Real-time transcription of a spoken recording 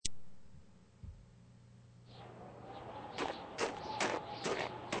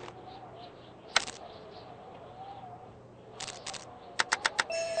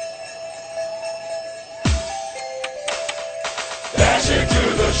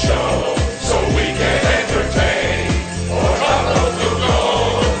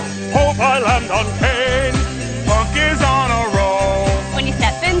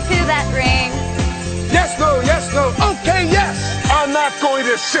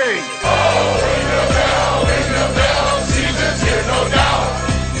King. Oh, ring the bell, season's here, no doubt.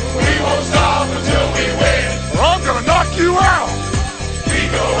 We won't stop until we win. Or I'm gonna knock you out. We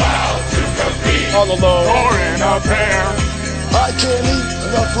go out to compete. All alone, or in a pair. I can't eat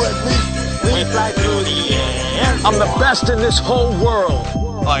enough red meat. We fly through the air. I'm the best in this whole world.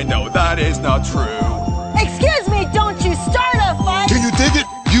 I know that is not true. Excuse me, don't you start a fight. Can you dig it?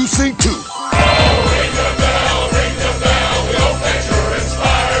 You sing too. Oh, ring the bell, we hope that you're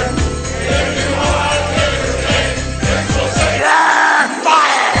inspired. If you are entertained, then we'll say, Yeah,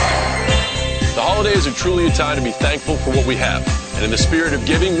 fire! The holidays are truly a time to be thankful for what we have. And in the spirit of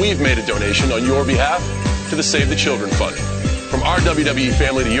giving, we've made a donation on your behalf to the Save the Children Fund. From our WWE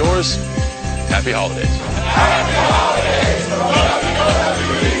family to yours, happy holidays. Happy holidays from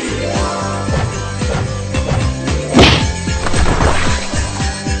WWE.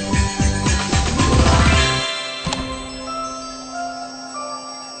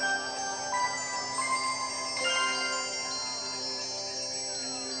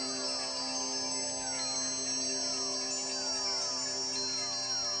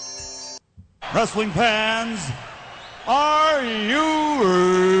 Wrestling fans, are you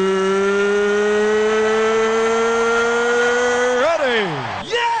ready?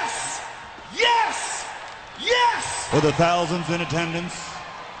 Yes! Yes! Yes! For the thousands in attendance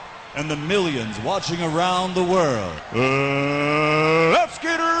and the millions watching around the world, let's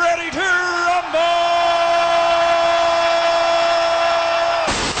get ready to rumble!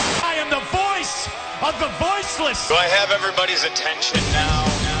 I am the voice of the voiceless. Do I have everybody's attention now?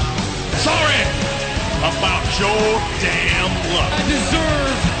 Sorry about your damn luck. I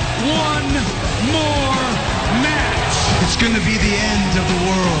deserve one more match. It's going to be the end of the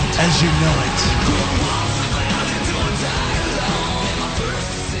world as you know it.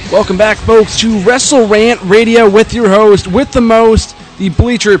 Welcome back, folks, to Wrestle Rant Radio with your host, with the most, the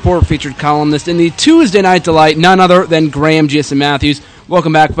Bleacher Report featured columnist in the Tuesday Night Delight, none other than Graham Jason Matthews.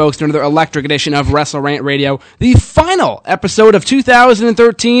 Welcome back, folks, to another electric edition of Wrestle Rant Radio, the final episode of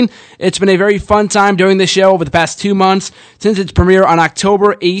 2013. It's been a very fun time doing this show over the past 2 months since its premiere on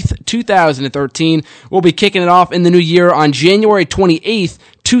October 8th, 2013. We'll be kicking it off in the new year on January 28th,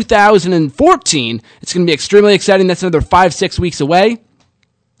 2014. It's going to be extremely exciting. That's another 5-6 weeks away.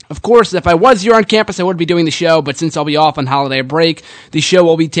 Of course, if I was here on campus, I would be doing the show, but since I'll be off on holiday break, the show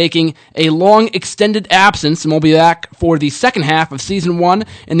will be taking a long, extended absence, and we'll be back for the second half of Season 1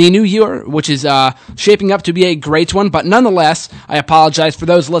 in the new year, which is shaping up to be a great one. But nonetheless, I apologize for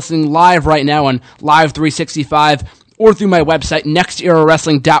those listening live right now on Live 365 or through my website,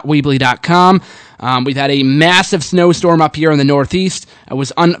 nexterawrestling.weebly.com. We've had a massive snowstorm up here in the Northeast. I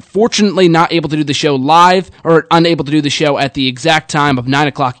was unfortunately not able to do the show live, or unable to do the show at the exact time of 9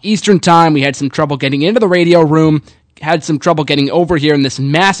 o'clock Eastern Time. We had some trouble getting into the radio room, had some trouble getting over here in this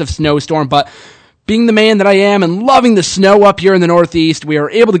massive snowstorm, but being the man that I am and loving the snow up here in the Northeast, we were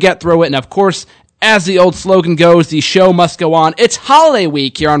able to get through it, and of course, as the old slogan goes, the show must go on. It's holiday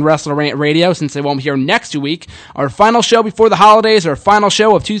week here on Wrestle Rant Radio, since I won't be here next week. Our final show before the holidays, our final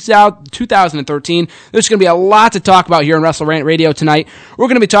show of 2013. There's going to be a lot to talk about here on Wrestle Rant Radio tonight. We're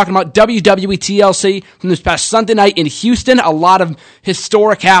going to be talking about WWE TLC from this past Sunday night in Houston. A lot of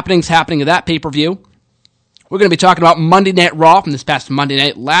historic happenings happening at that pay-per-view. We're going to be talking about Monday Night Raw from this past Monday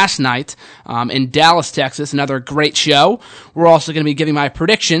night last night in Dallas, Texas. Another great show. We're also going to be giving my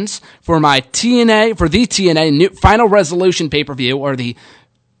predictions for the TNA Final Resolution pay-per-view, or the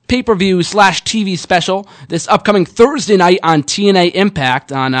pay-per-view/TV special this upcoming Thursday night on TNA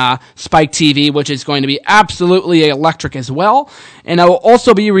Impact on Spike TV, which is going to be absolutely electric as well. And I will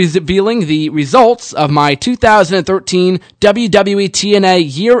also be revealing the results of my 2013 WWE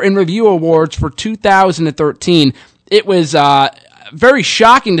TNA Year in Review Awards for 2013. It was very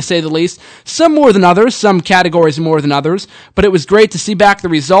shocking, to say the least. Some more than others, some categories more than others, but it was great to see back the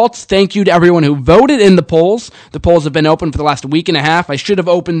results. Thank you to everyone who voted in the polls. The polls have been open for the last week and a half. I should have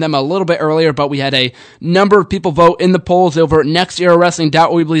opened them a little bit earlier, but we had a number of people vote in the polls over at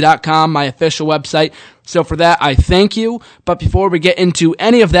nexterrawrestling.weebly.com, my official website. So for that, I thank you. But before we get into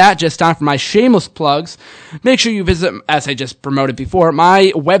any of that, just time for my shameless plugs. Make sure you visit, as I just promoted before,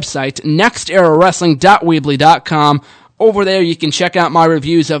 my website, nexterrawrestling.weebly.com. Over there, you can check out my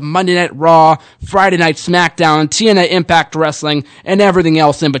reviews of Monday Night Raw, Friday Night SmackDown, TNA Impact Wrestling, and everything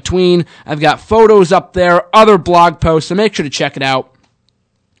else in between. I've got photos up there, other blog posts, so make sure to check it out.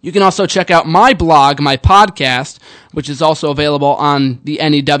 You can also check out my blog, my podcast, which is also available on the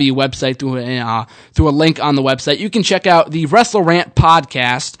NEW website through a link on the website. You can check out the Wrestle Rant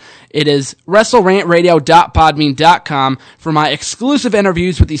podcast. It is WrestleRantRadio.podbean.com for my exclusive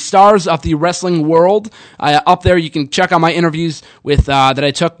interviews with the stars of the wrestling world. Up there, you can check out my interviews with that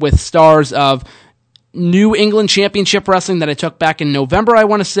I took with stars of New England Championship Wrestling that I took back in November, I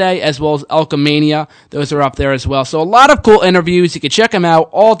want to say, as well as Alchemania. Those are up there as well. So a lot of cool interviews. You can check them out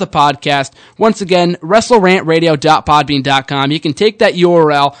all at the podcast. Once again, WrestleRantRadio.podbean.com. You can take that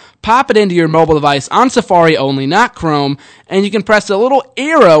URL, pop it into your mobile device on Safari only, not Chrome, and you can press a little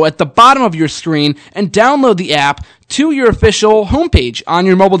arrow at the bottom of your screen and download the app to your official homepage on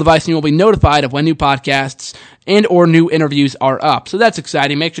your mobile device, and you will be notified of when new podcasts and or new interviews are up. So that's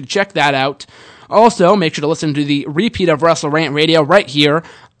exciting. Make sure to check that out. Also, make sure to listen to the repeat of Wrestle Rant Radio right here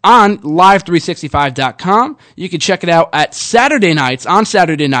on Live365.com. You can check it out at Saturday nights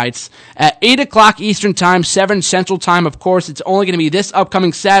at 8 o'clock Eastern Time, 7 Central Time. Of course, it's only going to be this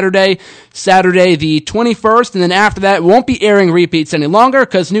upcoming Saturday the 21st, and then after that, it won't be airing repeats any longer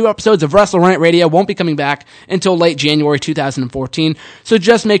because new episodes of Wrestle Rant Radio won't be coming back until late January 2014, so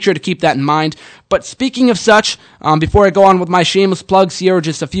just make sure to keep that in mind. But speaking of such, before I go on with my shameless plugs here,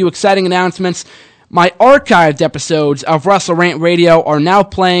 just a few exciting announcements. My archived episodes of Wrestle Rant Radio are now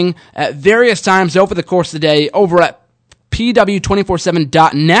playing at various times over the course of the day over at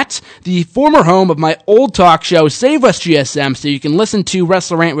PW247.net, the former home of my old talk show, Save West GSM, so you can listen to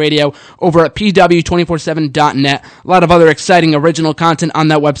Wrestle Rant Radio over at PW247.net. A lot of other exciting original content on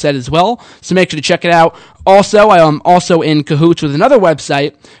that website as well, so make sure to check it out. Also, I am also in cahoots with another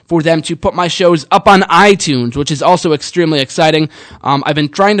website for them to put my shows up on iTunes, which is also extremely exciting. I've been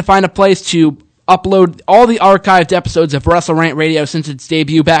trying to find a place to upload all the archived episodes of Wrestle Rant Radio since its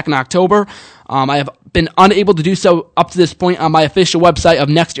debut back in October. I have been unable to do so up to this point on my official website of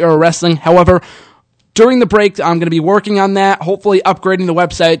Next Era Wrestling. However, during the break, I'm going to be working on that, hopefully upgrading the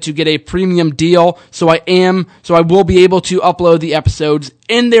website to get a premium deal, so I will be able to upload the episodes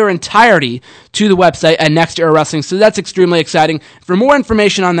in their entirety to the website at Next Era Wrestling, so that's extremely exciting. For more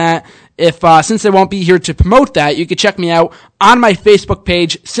information on that, since I won't be here to promote that, you can check me out on my Facebook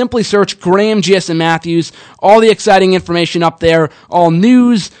page. Simply search Graham GSM Matthews. All the exciting information up there, all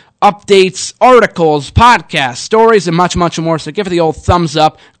news, updates, articles, podcasts, stories, and much, much more. So give it the old thumbs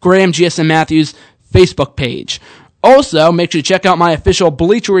up, Graham GSM Matthews Facebook page. Also, make sure to check out my official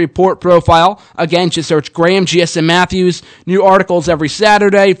Bleacher Report profile. Again, just search Graham GSM Matthews. New articles every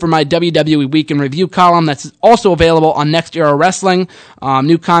Saturday for my WWE Week in Review column. That's also available on Next Era Wrestling.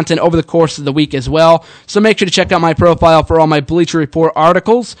 New content over the course of the week as well. So make sure to check out my profile for all my Bleacher Report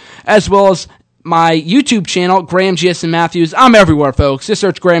articles, as well as my YouTube channel, Graham GSM Matthews. I'm everywhere, folks. Just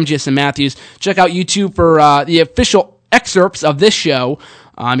search Graham GSM Matthews. Check out YouTube for the official excerpts of this show.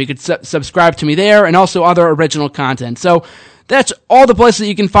 You can subscribe to me there, and also other original content. So that's all the places that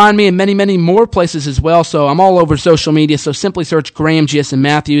you can find me, and many, many more places as well. So I'm all over social media, so simply search Graham GSM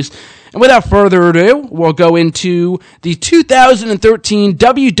Matthews. And without further ado, we'll go into the 2013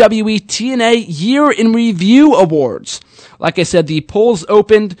 WWE TNA Year in Review Awards. Like I said, the polls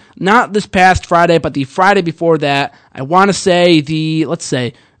opened not this past Friday, but the Friday before that. I want to say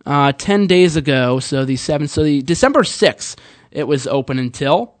 10 days ago, so the December 6th. It was open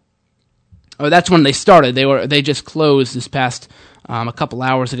until, that's when they started. They just closed this past a couple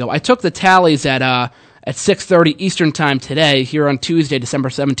hours ago. I took the tallies at 6:30 Eastern Time today, here on Tuesday, December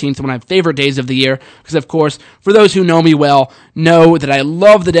 17th, one of my favorite days of the year, because of course, for those who know me well, know that I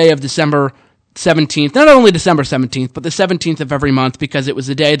love the day of December 17th, not only December 17th, but the 17th of every month, because it was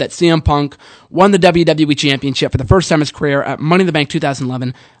the day that CM Punk won the WWE Championship for the first time in his career at Money in the Bank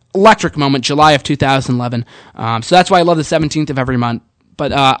 2011. Electric moment, July of 2011. So that's why I love the 17th of every month.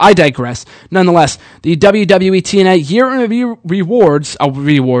 But I digress. Nonetheless, the WWE TNA Year in Review awards.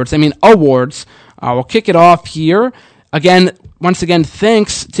 We'll kick it off here. Once again,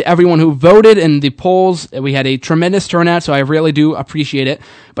 thanks to everyone who voted in the polls. We had a tremendous turnout, so I really do appreciate it.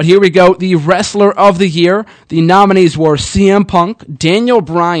 But here we go. The Wrestler of the Year. The nominees were CM Punk, Daniel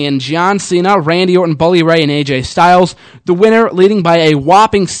Bryan, John Cena, Randy Orton, Bully Ray, and AJ Styles. The winner, leading by a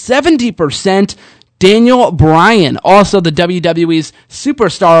whopping 70%, Daniel Bryan, also the WWE's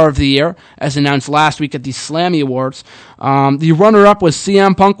Superstar of the Year, as announced last week at the Slammy Awards. The runner-up was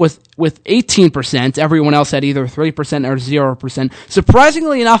CM Punk with 18%. Everyone else had either 3% or 0%.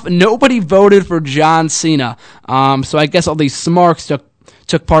 Surprisingly enough, nobody voted for John Cena. So I guess all these smarks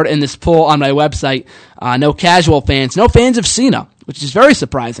took part in this poll on my website. No casual fans, no fans of Cena, which is very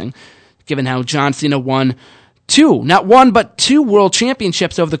surprising, given how John Cena won not one, but two world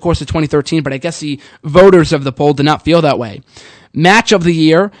championships over the course of 2013, but I guess the voters of the poll did not feel that way. Match of the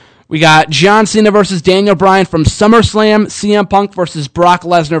Year We got John Cena versus Daniel Bryan from SummerSlam, CM Punk versus Brock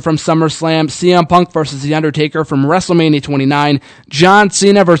Lesnar from SummerSlam, CM Punk versus The Undertaker from WrestleMania 29, John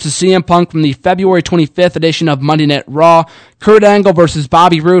Cena versus CM Punk from the February 25th edition of Monday Night Raw, Kurt Angle versus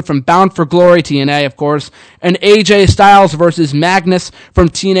Bobby Roode from Bound for Glory, TNA of course, and AJ Styles versus Magnus from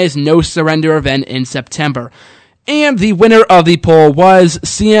TNA's No Surrender event in September. And the winner of the poll was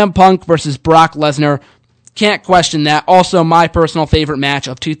CM Punk versus Brock Lesnar. Can't question that. Also, my personal favorite match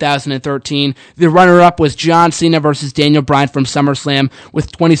of 2013. The runner-up was John Cena versus Daniel Bryan from SummerSlam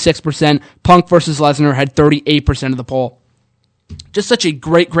with 26%. Punk versus Lesnar had 38% of the poll. Just such a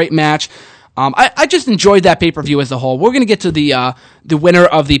great match. I just enjoyed that pay-per-view as a whole. We're going to get to the winner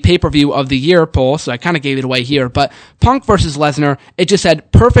of the pay-per-view of the year poll, so I kind of gave it away here. But Punk versus Lesnar, it just had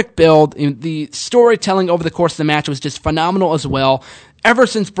perfect build. The storytelling over the course of the match was just phenomenal as well. Ever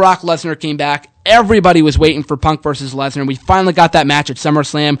since Brock Lesnar came back, everybody was waiting for Punk versus Lesnar. We finally got that match at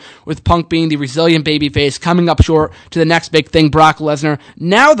SummerSlam with Punk being the resilient babyface, coming up short to the next big thing, Brock Lesnar.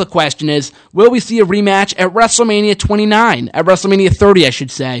 Now the question is, will we see a rematch at WrestleMania 29? At WrestleMania 30, I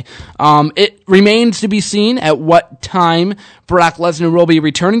should say. It remains to be seen at what time Brock Lesnar will be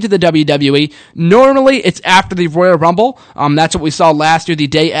returning to the WWE. Normally, it's after the Royal Rumble. That's what we saw last year. The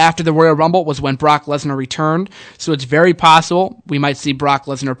day after the Royal Rumble was when Brock Lesnar returned. So it's very possible we might see Brock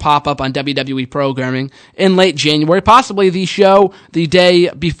Lesnar pop up on WWE programming in late January, possibly the show the day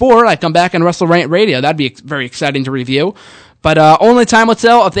before I come back on WrestleRant Radio. That'd be very exciting to review. But only time will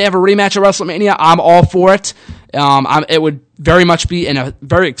tell. If they have a rematch at WrestleMania, I'm all for it. It would very much be in a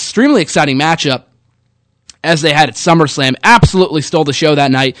very extremely exciting matchup as they had at SummerSlam. Absolutely stole the show that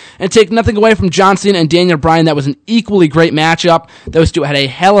night. And take nothing away from John Cena and Daniel Bryan, that was an equally great matchup. Those two had a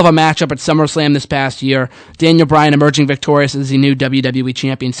hell of a matchup at SummerSlam this past year. Daniel Bryan emerging victorious as the new WWE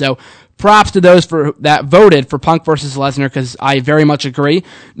champion. So props to those that voted for Punk versus Lesnar, because I very much agree.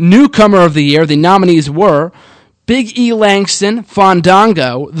 Newcomer of the year, the nominees were Big E Langston,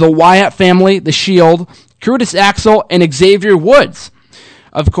 Fandango, The Wyatt Family, The Shield, Curtis Axel, and Xavier Woods.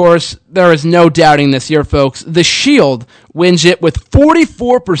 Of course, there is no doubting this here, folks. The Shield wins it with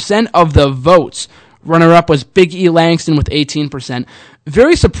 44% of the votes. Runner-up was Big E Langston with 18%.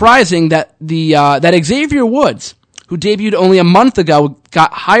 Very surprising that that Xavier Woods, who debuted only a month ago,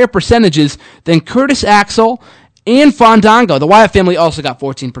 got higher percentages than Curtis Axel and Fandango. The Wyatt Family also got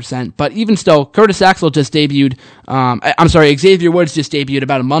 14%, but even still, Curtis Axel just debuted, Xavier Woods just debuted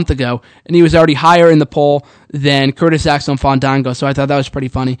about a month ago, and he was already higher in the poll than Curtis Axel and Fandango, so I thought that was pretty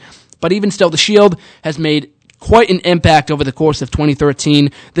funny. But even still, the Shield has made quite an impact over the course of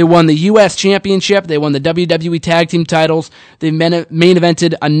 2013. They won the U.S. Championship. They won the WWE Tag Team titles. They've main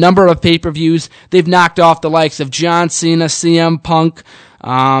evented a number of pay-per-views. They've knocked off the likes of John Cena, CM Punk,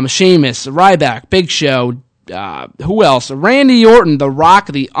 Sheamus, Ryback, Big Show, who else? Randy Orton, The Rock,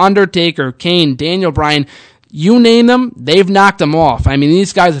 The Undertaker, Kane, Daniel Bryan. You name them, they've knocked them off. I mean,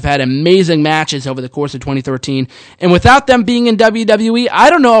 these guys have had amazing matches over the course of 2013. And without them being in WWE, I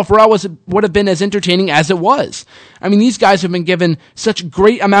don't know if Raw would have been as entertaining as it was. I mean, these guys have been given such a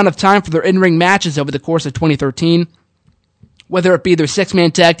great amount of time for their in-ring matches over the course of 2013. Whether it be their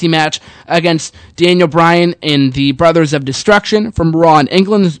six-man tag team match against Daniel Bryan and the Brothers of Destruction from Raw in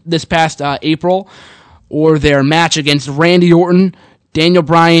England this past April, or their match against Randy Orton, Daniel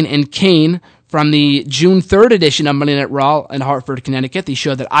Bryan, and Kane from the June 3rd edition of Monday Night Raw in Hartford, Connecticut, the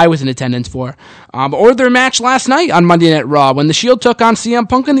show that I was in attendance for, or their match last night on Monday Night Raw when the Shield took on CM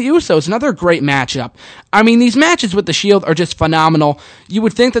Punk and the Usos, another great matchup. I mean, these matches with the Shield are just phenomenal. You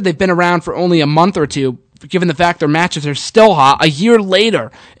would think that they've been around for only a month or two, given the fact their matches are still hot a year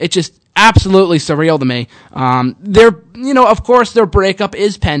later. It just absolutely surreal to me. Of course, their breakup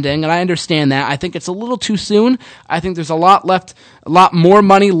is pending, and I understand that. I think it's a little too soon. I think there's a lot more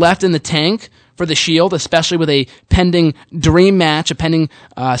money left in the tank for the Shield, especially with a pending dream match, a pending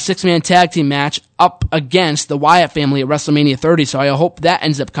six-man tag team match up against the Wyatt Family at WrestleMania 30. So I hope that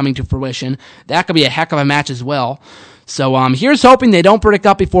ends up coming to fruition. That could be a heck of a match as well. So here's hoping they don't break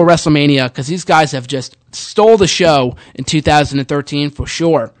up before WrestleMania, because these guys have just stole the show in 2013 for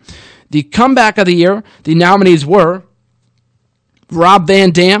sure. The comeback of the year, the nominees were Rob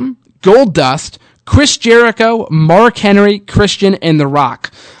Van Dam, Goldust, Chris Jericho, Mark Henry, Christian, and The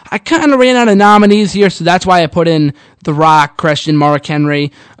Rock. I kind of ran out of nominees here, so that's why I put in The Rock, Christian, Mark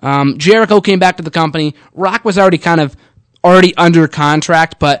Henry. Jericho came back to the company. Rock was already under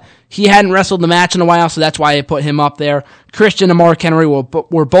contract, but he hadn't wrestled the match in a while, so that's why I put him up there. Christian and Mark Henry were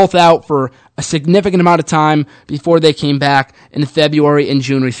both out for a significant amount of time before they came back in February and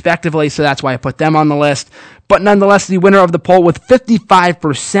June, respectively, so that's why I put them on the list. But nonetheless, the winner of the poll with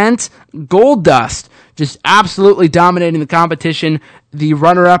 55%, Goldust, just absolutely dominating the competition. The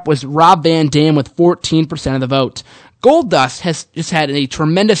runner-up was Rob Van Dam with 14% of the vote. Goldust has just had a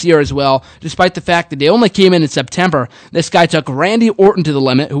tremendous year as well, despite the fact that they only came in September. This guy took Randy Orton to the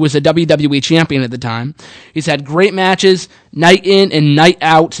limit, who was a WWE champion at the time. He's had great matches, night in and night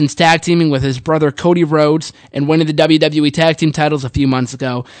out, since tag teaming with his brother Cody Rhodes and winning the WWE tag team titles a few months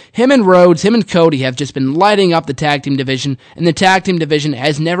ago. Him and Cody have just been lighting up the tag team division, and the tag team division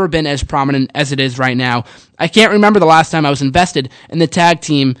has never been as prominent as it is right now. I can't remember the last time I was invested in the tag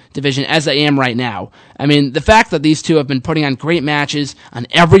team division as I am right now. I mean, the fact that these two have been putting on great matches on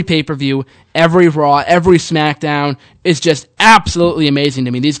every pay-per-view, every Raw, every SmackDown is just absolutely amazing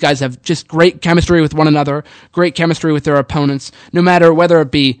to me. These guys have just great chemistry with one another, great chemistry with their opponents, no matter whether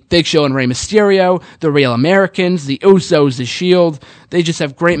it be Big Show and Rey Mysterio, the Real Americans, the Usos, the Shield. They just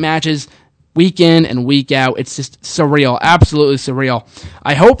have great matches week in and week out. It's just surreal, absolutely surreal.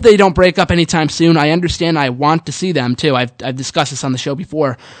 I hope they don't break up anytime soon. I understand I want to see them too. I've discussed this on the show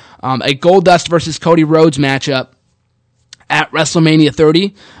before. A Goldust versus Cody Rhodes matchup at WrestleMania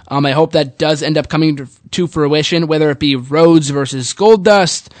 30. I hope that does end up coming to fruition, whether it be Rhodes versus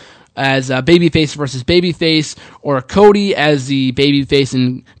Goldust as babyface versus babyface, or Cody as the babyface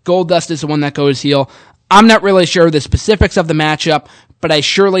and Goldust is the one that goes heel. I'm not really sure the specifics of the matchup, but I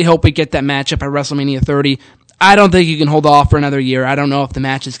surely hope we get that matchup at WrestleMania 30. I don't think you can hold off for another year. I don't know if the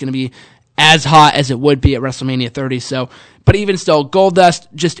match is going to be as hot as it would be at WrestleMania 30. But even still, Goldust,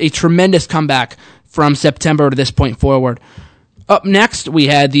 just a tremendous comeback from September to this point forward. Up next, we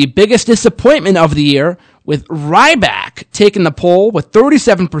had the biggest disappointment of the year, with Ryback taking the poll with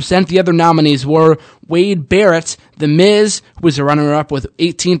 37%. The other nominees were Wade Barrett, The Miz, who was a runner-up with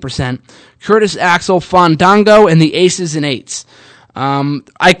 18%, Curtis Axel, Fandango, and the Aces and Eights.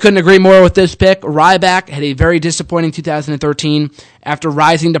 I couldn't agree more with this pick. Ryback had a very disappointing 2013 after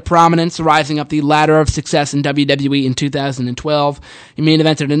rising to prominence, rising up the ladder of success in WWE in 2012. He main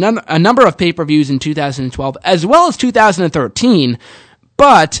evented a number of pay-per-views in 2012 as well as 2013,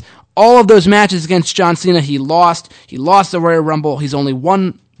 but all of those matches against John Cena he lost. He lost the Royal Rumble. He's only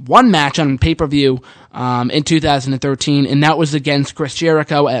won one match on pay-per-view in 2013, and that was against Chris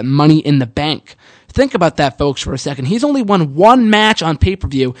Jericho at Money in the Bank. Think about that, folks, for a second. He's only won one match on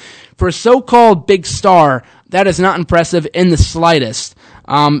pay-per-view. For a so-called big star, that is not impressive in the slightest.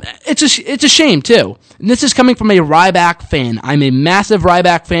 It's a shame, too. And this is coming from a Ryback fan. I'm a massive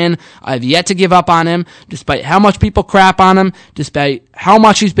Ryback fan. I've yet to give up on him, despite how much people crap on him, despite how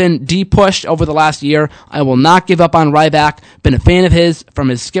much he's been de-pushed over the last year. I will not give up on Ryback. Been a fan of his from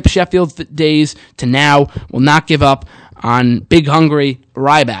his Skip Sheffield days to now. Will not give up on Big Hungry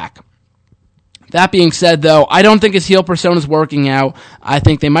Ryback. That being said, though, I don't think his heel persona is working out. I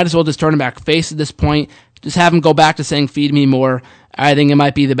think they might as well just turn him back face at this point. Just have him go back to saying, feed me more. I think it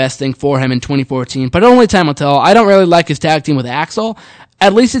might be the best thing for him in 2014. But only time will tell. I don't really like his tag team with Axel.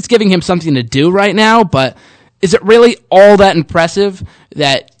 At least it's giving him something to do right now. But is it really all that impressive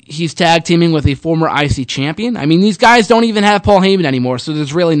that he's tag teaming with a former IC champion? I mean, these guys don't even have Paul Heyman anymore, so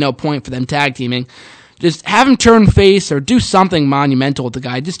there's really no point for them tag teaming. Just have him turn face or do something monumental with the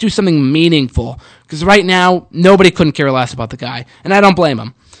guy. Just do something meaningful. Because right now, nobody couldn't care less about the guy. And I don't blame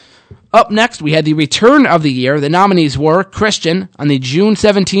him. Up next, we had the return of the year. The nominees were Christian on the June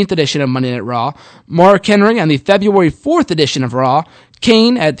 17th edition of Monday Night Raw, Mark Henry on the February 4th edition of Raw,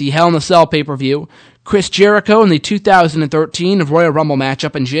 Kane at the Hell in a Cell pay-per-view, Chris Jericho in the 2013 Royal Rumble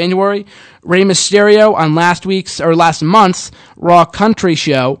matchup in January, Rey Mysterio on last month's Raw Country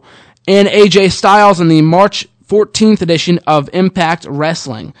show, and AJ Styles in the March 14th edition of Impact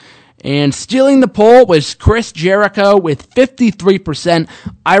Wrestling. And stealing the poll was Chris Jericho with 53%.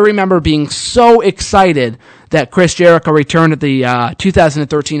 I remember being so excited that Chris Jericho returned at the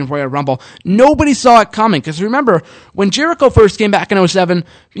 2013 Royal Rumble. Nobody saw it coming, because remember, when Jericho first came back in 2007,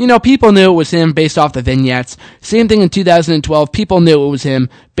 people knew it was him based off the vignettes. Same thing in 2012, people knew it was him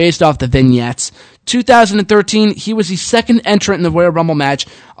based off the vignettes. 2013, he was the second entrant in the Royal Rumble match,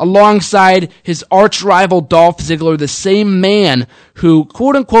 alongside his arch-rival Dolph Ziggler, the same man who,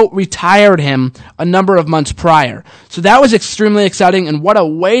 quote-unquote, retired him a number of months prior. So that was extremely exciting, and what a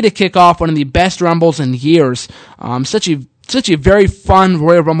way to kick off one of the best Rumbles in years. Such a very fun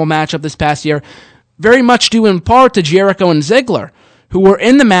Royal Rumble matchup this past year, very much due in part to Jericho and Ziggler, who were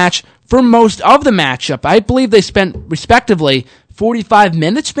in the match for most of the matchup. I believe they spent, respectively, 45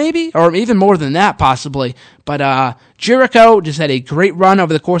 minutes maybe, or even more than that possibly. But Jericho just had a great run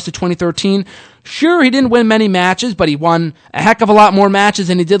over the course of 2013. Sure, he didn't win many matches, but he won a heck of a lot more matches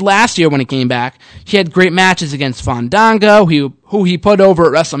than he did last year when he came back. He had great matches against Fandango, who he put over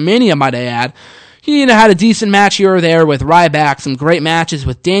at WrestleMania, might I add. he had a decent match here or there with Ryback, some great matches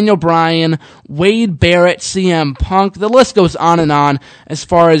with Daniel Bryan, Wade Barrett, CM Punk. The list goes on as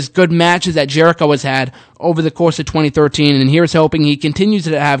far as good matches that Jericho has had over the course of 2013, and here's hoping he continues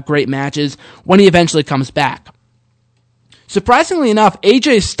to have great matches when he eventually comes back. Surprisingly enough,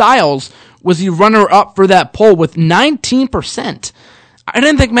 AJ Styles was the runner-up for that poll with 19%. I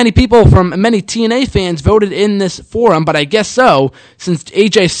didn't think many TNA fans voted in this forum, but I guess so, since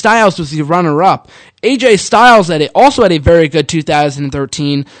AJ Styles was the runner-up. AJ Styles also had a very good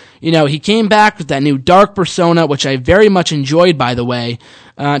 2013. He came back with that new dark persona, which I very much enjoyed, by the way.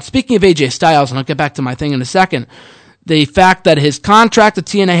 Speaking of AJ Styles, and I'll get back to my thing in a second, the fact that his contract with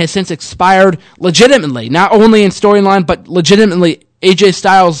TNA has since expired legitimately, not only in storyline, but legitimately, AJ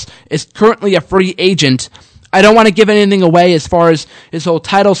Styles is currently a free agent. I don't want to give anything away as far as his whole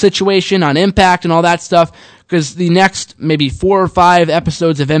title situation on Impact and all that stuff, because the next maybe 4 or 5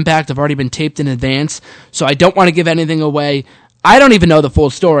 episodes of Impact have already been taped in advance, so I don't want to give anything away. I don't even know the full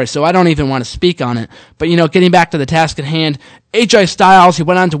story, so I don't even want to speak on it. But, getting back to the task at hand, AJ Styles, he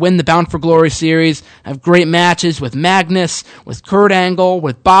went on to win the Bound for Glory series, have great matches with Magnus, with Kurt Angle,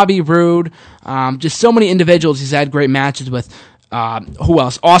 with Bobby Roode, just so many individuals he's had great matches with. Who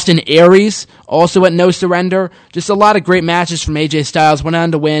else? Austin Aries, also at No Surrender. Just a lot of great matches from AJ Styles. Went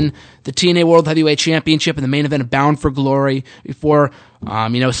on to win the TNA World Heavyweight Championship in the main event of Bound for Glory before,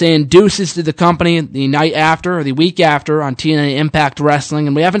 saying deuces to the company the night after or the week after on TNA Impact Wrestling,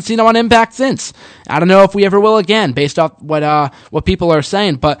 and we haven't seen him on Impact since. I don't know if we ever will again, based off what people are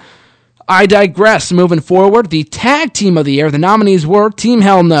saying, but I digress. Moving forward, the tag team of the year, the nominees were Team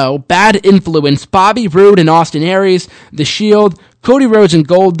Hell No, Bad Influence, Bobby Roode and Austin Aries, The Shield, Cody Rhodes and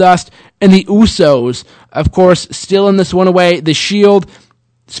Goldust, and the Usos. Of course, still in this one away, The Shield,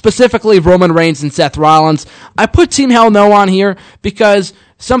 specifically Roman Reigns and Seth Rollins. I put Team Hell No on here because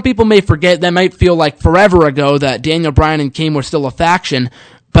some people may forget, that might feel like forever ago that Daniel Bryan and Kane were still a faction,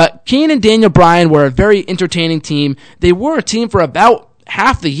 but Kane and Daniel Bryan were a very entertaining team. They were a team for about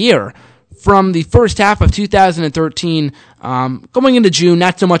half the year. From the first half of 2013, going into June,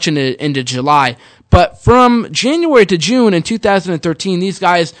 not so much into July, but from January to June in 2013, these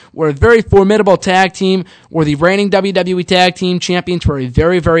guys were a very formidable tag team, were the reigning WWE Tag Team Champions for a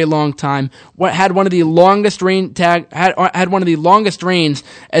very, very long time, had one of the longest reigns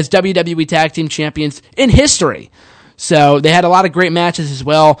as WWE Tag Team Champions in history. So they had a lot of great matches as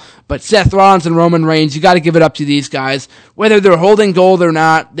well, but Seth Rollins and Roman Reigns, you got to give it up to these guys. Whether they're holding gold or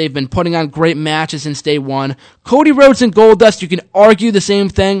not, they've been putting on great matches since day one. Cody Rhodes and Goldust, you can argue the same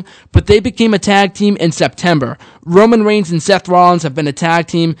thing, but they became a tag team in September. Roman Reigns and Seth Rollins have been a tag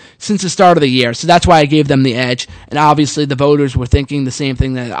team since the start of the year, so that's why I gave them the edge, and obviously the voters were thinking the same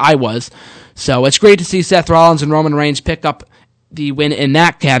thing that I was. So it's great to see Seth Rollins and Roman Reigns pick up the win in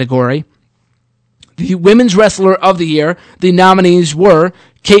that category. The Women's Wrestler of the Year, the nominees were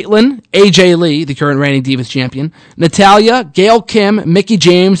Caitlyn, AJ Lee, the current reigning Divas Champion, Natalya, Gail Kim, Mickie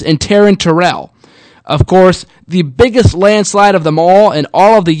James, and Taryn Terrell. Of course, the biggest landslide of them all in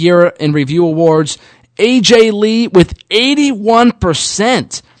all of the Year in Review Awards, AJ Lee with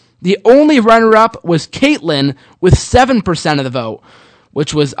 81%. The only runner-up was Caitlyn with 7% of the vote,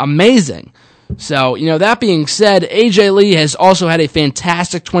 which was amazing. So, that being said, AJ Lee has also had a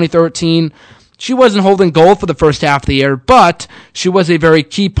fantastic 2013. She wasn't holding gold for the first half of the year, but she was a very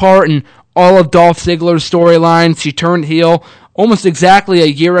key part in all of Dolph Ziggler's storylines. She turned heel almost exactly a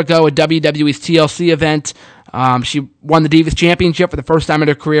year ago at WWE's TLC event. She won the Divas Championship for the first time in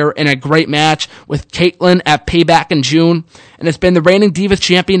her career in a great match with Caitlyn at Payback in June, and has been the reigning Divas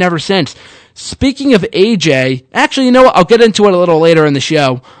Champion ever since. Speaking of AJ, actually, you know what? I'll get into it a little later in the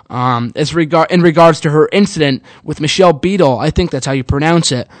show. In regards to her incident with Michelle Beadle, I think that's how you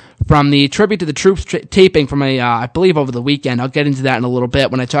pronounce it, from the Tribute to the Troops taping from I believe over the weekend. I'll get into that in a little bit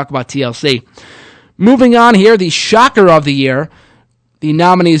when I talk about TLC. Moving on here, the Shocker of the Year. The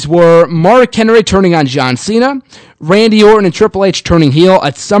nominees were Mark Henry turning on John Cena, Randy Orton and Triple H turning heel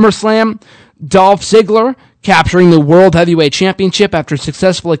at SummerSlam, Dolph Ziggler capturing the World Heavyweight Championship after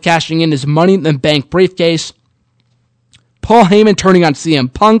successfully cashing in his Money in the Bank briefcase, Paul Heyman turning on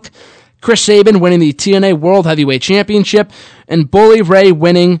CM Punk, Chris Sabin winning the TNA World Heavyweight Championship, and Bully Ray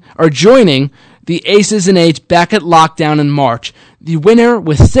joining the Aces and Eights back at Lockdown in March. The winner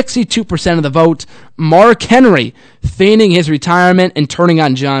with 62% of the vote, Mark Henry, feigning his retirement and turning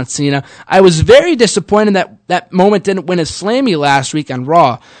on John Cena. I was very disappointed that moment didn't win a Slammy last week on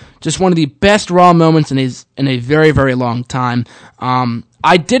Raw. Just one of the best Raw moments in a very, very long time.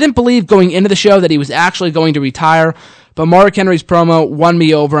 I didn't believe going into the show that he was actually going to retire, but Mark Henry's promo won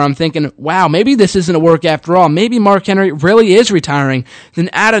me over. I'm thinking, wow, maybe this isn't a work after all. Maybe Mark Henry really is retiring. Then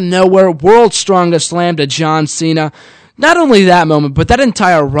out of nowhere, World's Strongest Slam to John Cena. Not only that moment, but that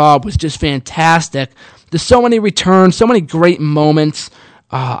entire Raw was just fantastic. There's so many returns, so many great moments.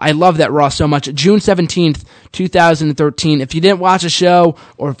 I love that Raw so much. June 17th, 2013. If you didn't watch the show,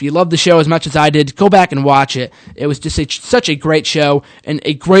 or if you loved the show as much as I did, go back and watch it. It was just such a great show, and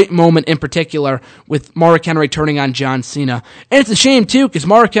a great moment in particular with Mark Henry turning on John Cena. And it's a shame, too, because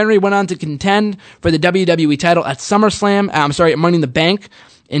Mark Henry went on to contend for the WWE title at SummerSlam, at Money in the Bank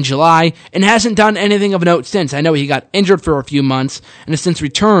in July, and hasn't done anything of note since. I know he got injured for a few months, and has since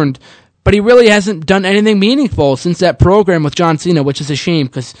returned, but he really hasn't done anything meaningful since that program with John Cena, which is a shame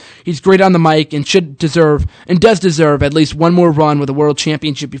because he's great on the mic and does deserve at least one more run with a world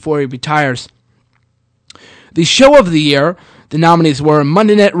championship before he retires. The show of the year, the nominees were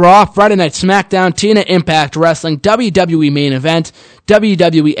Monday Night Raw, Friday Night SmackDown, TNA Impact Wrestling, WWE Main Event,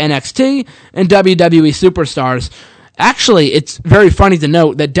 WWE NXT, and WWE Superstars. Actually, it's very funny to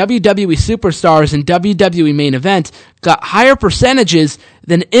note that WWE Superstars and WWE Main Event got higher percentages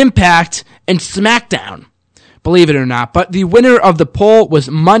than Impact and SmackDown, believe it or not. But the winner of the poll was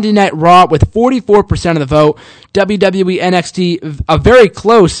Monday Night Raw with 44% of the vote. WWE NXT a very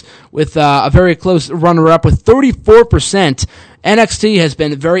close runner-up with 34%. NXT has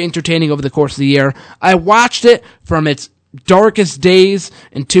been very entertaining over the course of the year. I watched it from its darkest days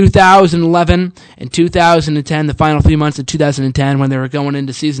in 2011 and 2010, the final few months of 2010 when they were going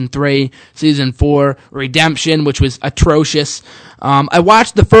into Season 3, Season 4, Redemption, which was atrocious. I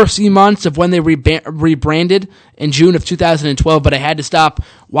watched the first few months of when they rebranded in June of 2012, but I had to stop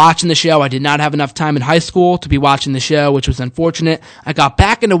watching the show. I did not have enough time in high school to be watching the show, which was unfortunate. I got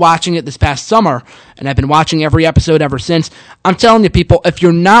back into watching it this past summer, and I've been watching every episode ever since. I'm telling you, people, if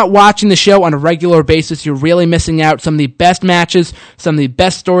you're not watching the show on a regular basis, you're really missing out. Some of the best matches, some of the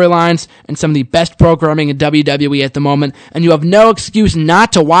best storylines, and some of the best programming in WWE at the moment, and you have no excuse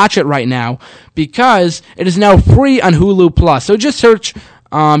not to watch it right now because it is now free on Hulu Plus. So just search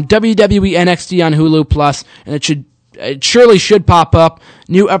WWE NXT on Hulu Plus, and it surely should pop up.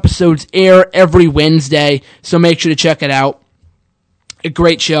 New episodes air every Wednesday, so make sure to check it out. A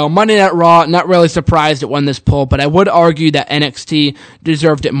great show. Monday Night Raw, not really surprised it won this poll, but I would argue that NXT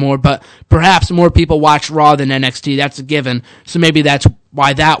deserved it more, but perhaps more people watched Raw than NXT. That's a given, so maybe that's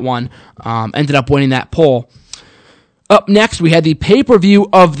why that one ended up winning that poll. Up next, we had the Pay-Per-View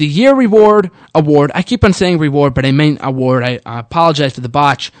of the Year award. I keep on saying reward, but I mean award. I apologize for the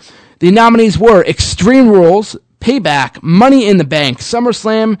botch. The nominees were Extreme Rules, Payback, Money in the Bank,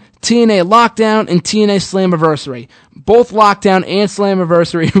 SummerSlam, TNA Lockdown, and TNA Slammiversary. Both Lockdown and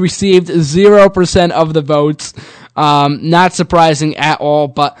Slammiversary received 0% of the votes. Not surprising at all,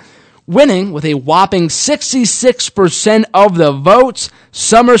 but winning with a whopping 66% of the votes.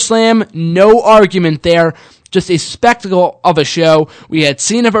 SummerSlam, no argument there. Just a spectacle of a show. We had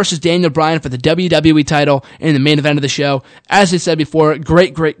Cena versus Daniel Bryan for the WWE title in the main event of the show. As I said before,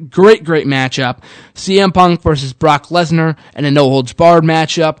 great matchup. CM Punk versus Brock Lesnar in a no-holds-barred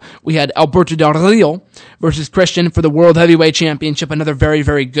matchup. We had Alberto Del Rio versus Christian for the World Heavyweight Championship. Another very,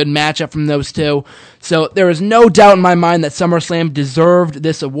 very good matchup from those two. So there is no doubt in my mind that SummerSlam deserved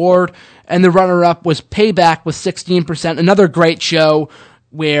this award. And the runner-up was Payback with 16%. Another great show,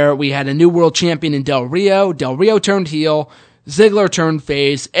 where we had a new world champion in Del Rio. Del Rio turned heel. Ziggler turned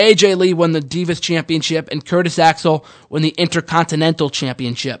face. AJ Lee won the Divas Championship. And Curtis Axel won the Intercontinental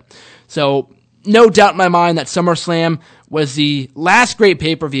Championship. So, no doubt in my mind that SummerSlam was the last great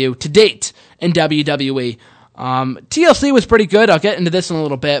pay-per-view to date in WWE. TLC was pretty good. I'll get into this in a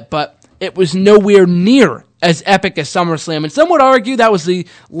little bit. But it was nowhere near as epic as SummerSlam, and some would argue that was the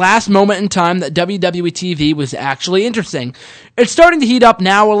last moment in time that WWE TV was actually interesting. It's starting to heat up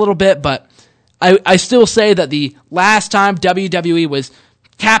now a little bit, but I still say that the last time WWE was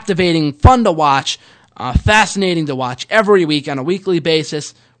captivating, fun to watch, fascinating to watch every week on a weekly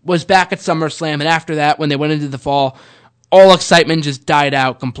basis was back at SummerSlam, and after that, when they went into the fall, all excitement just died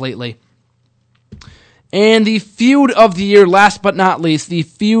out completely. And the feud of the year, last but not least, the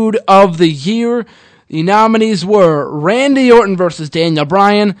feud of the year. The nominees were Randy Orton versus Daniel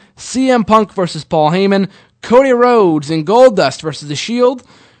Bryan, CM Punk versus Paul Heyman, Cody Rhodes and Goldust versus The Shield,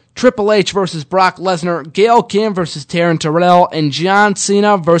 Triple H versus Brock Lesnar, Gail Kim versus Taryn Terrell, and John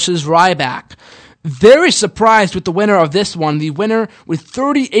Cena versus Ryback. Very surprised with the winner of this one. The winner with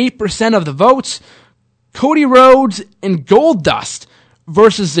 38% of the votes, Cody Rhodes and Goldust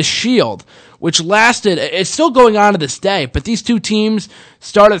versus The Shield. which lasted, it's still going on to this day, but these two teams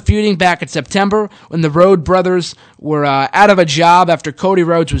started feuding back in September when the Road Brothers were out of a job after Cody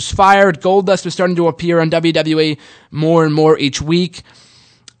Rhodes was fired. Goldust was starting to appear on WWE more and more each week.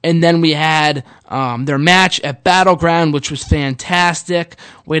 And then we had their match at Battleground, which was fantastic.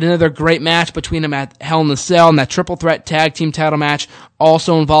 We had another great match between them at Hell in a Cell, and that triple threat tag team title match,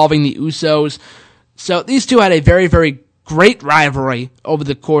 also involving the Usos. So these two had a very, very great rivalry over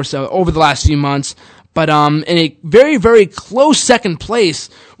the last few months. But in a very, very close second place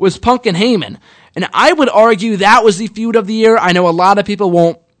was Punk and Heyman. And I would argue that was the feud of the year. I know a lot of people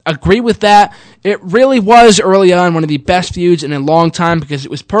won't agree with that. It really was early on one of the best feuds in a long time because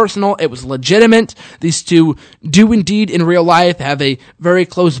it was personal, it was legitimate. These two do indeed in real life have a very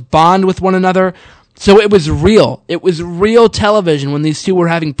close bond with one another. So it was real. It was real television when these two were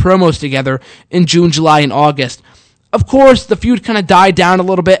having promos together in June, July, and August. Of course, the feud kind of died down a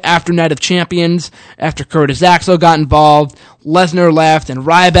little bit after Night of Champions, after Curtis Axel got involved, Lesnar left, and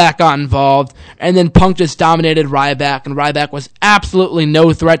Ryback got involved, and then Punk just dominated Ryback, and Ryback was absolutely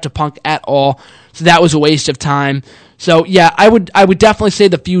no threat to Punk at all, so that was a waste of time. So yeah, I would definitely say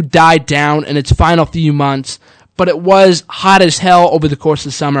the feud died down in its final few months, but it was hot as hell over the course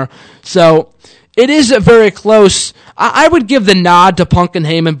of summer. So it is a very close. I would give the nod to Punk and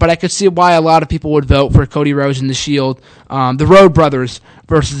Heyman, but I could see why a lot of people would vote for Cody Rhodes and the Shield, the Road Brothers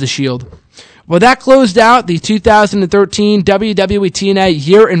versus the Shield. Well, that closed out the 2013 WWE TNA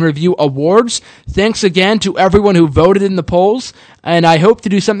Year in Review Awards. Thanks again to everyone who voted in the polls, and I hope to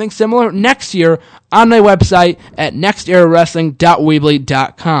do something similar next year on my website at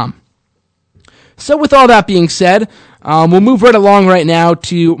nexterawrestling.weebly.com. So with all that being said, we'll move right along right now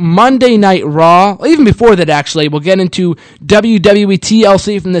to Monday Night Raw. Even before that, actually, we'll get into WWE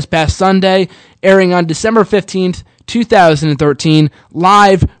TLC from this past Sunday, airing on December 15th, 2013,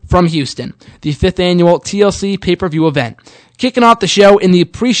 live from Houston, the 5th annual TLC pay-per-view event. Kicking off the show in the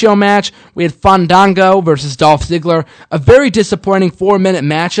pre-show match, we had Fandango versus Dolph Ziggler, a very disappointing 4-minute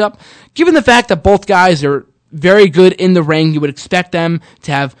matchup. Given the fact that both guys are very good in the ring, you would expect them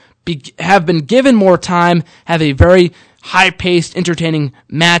to have been given more time, have a very high-paced, entertaining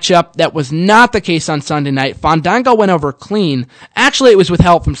matchup. That was not the case on Sunday night. Fandango went over clean. Actually, it was with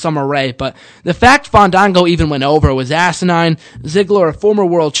help from Summer Rae, but the fact Fandango even went over was asinine. Ziggler, a former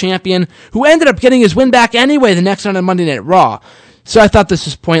world champion, who ended up getting his win back anyway the next night on Monday Night Raw. So I thought this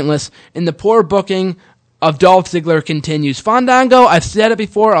was pointless, and the poor booking of Dolph Ziggler continues. Fandango, I've said it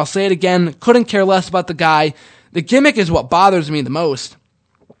before, I'll say it again, couldn't care less about the guy. The gimmick is what bothers me the most.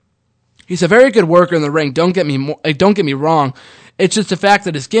 He's a very good worker in the ring, don't get me wrong. It's just the fact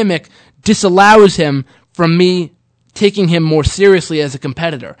that his gimmick disallows him from me taking him more seriously as a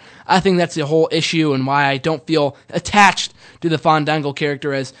competitor. I think that's the whole issue and why I don't feel attached to the Fandango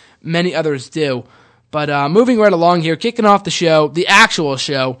character as many others do. But moving right along here, kicking off the show, the actual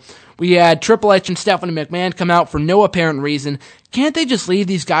show, we had Triple H and Stephanie McMahon come out for no apparent reason. Can't they just leave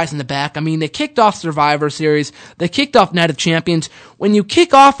these guys in the back? I mean, they kicked off Survivor Series. They kicked off Night of Champions. When you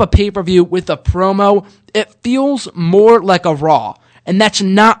kick off a pay-per-view with a promo, it feels more like a Raw. And that's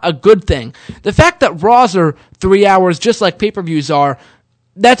not a good thing. The fact that Raws are 3 hours just like pay-per-views are,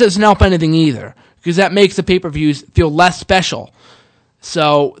 that doesn't help anything either. Because that makes the pay-per-views feel less special.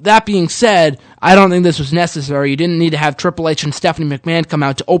 So, that being said, I don't think this was necessary. You didn't need to have Triple H and Stephanie McMahon come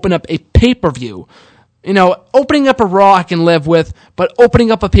out to open up a pay-per-view. You know, opening up a Raw I can live with, but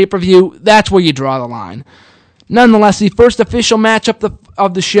opening up a pay-per-view, that's where you draw the line. Nonetheless, the first official matchup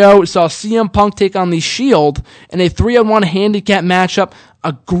of the show saw CM Punk take on the Shield in a 3-on-1 handicap matchup.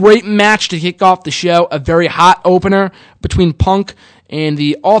 A great match to kick off the show, a very hot opener between Punk and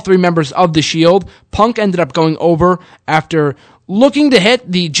all three members of the Shield. Punk ended up going over after looking to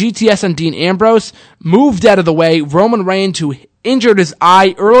hit the GTS on Dean Ambrose, moved out of the way. Roman Reigns, who injured his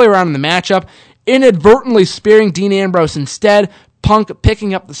eye earlier on in the matchup, inadvertently spearing Dean Ambrose instead. Punk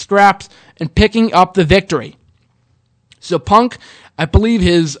picking up the scraps and picking up the victory. So Punk, I believe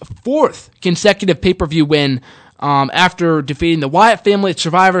his 4th consecutive pay-per-view win after defeating the Wyatt family at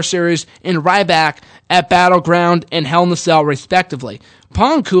Survivor Series and Ryback at Battleground and Hell in a Cell, respectively.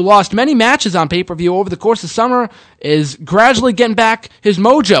 Punk, who lost many matches on pay-per-view over the course of summer, is gradually getting back his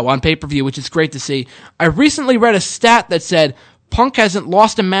mojo on pay-per-view, which is great to see. I recently read a stat that said Punk hasn't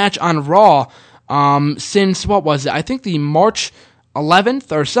lost a match on Raw since, what was it? I think the March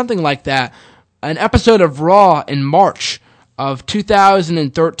 11th or something like that. An episode of Raw in March of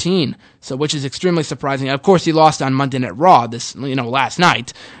 2013, so which is extremely surprising. Of course, he lost on Monday Night Raw last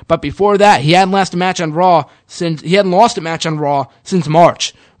night, but before that, he hadn't lost a match on Raw since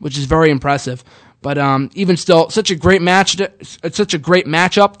March, which is very impressive. But even still, such a great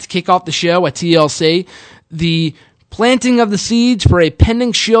matchup to kick off the show at TLC. The planting of the seeds for a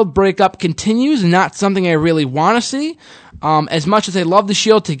pending Shield breakup continues, not something I really want to see. As much as I love the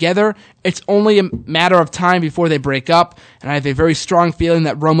Shield together, it's only a matter of time before they break up, and I have a very strong feeling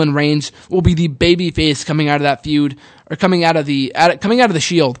that Roman Reigns will be the babyface coming out of that feud, or coming out of the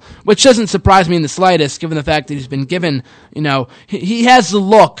Shield, which doesn't surprise me in the slightest, given the fact that he's been given, he has the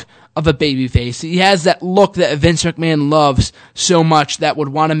look of a babyface. He has that look that Vince McMahon loves so much that would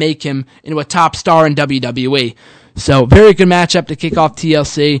want to make him into a top star in WWE. So, very good matchup to kick off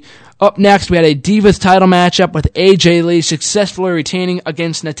TLC. Up next, we had a Divas title matchup with AJ Lee successfully retaining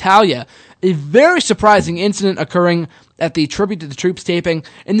against Natalya. A very surprising incident occurring at the Tribute to the Troops taping,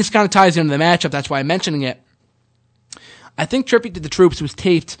 and this kind of ties into the matchup, that's why I'm mentioning it. I think Tribute to the Troops was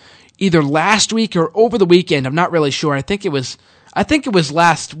taped either last week or over the weekend. I'm not really sure. I think it was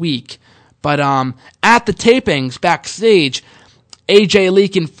last week. But at the tapings, backstage, AJ Lee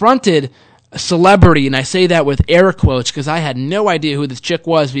confronted a celebrity, and I say that with air quotes because I had no idea who this chick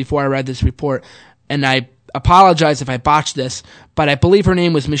was before I read this report, and I apologize if I botched this, but I believe her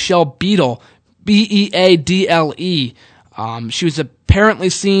name was Michelle Beadle, Beadle. She was apparently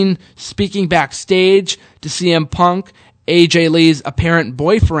seen speaking backstage to CM Punk, AJ Lee's apparent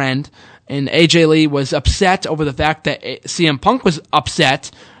boyfriend, and AJ Lee was upset over the fact that CM Punk was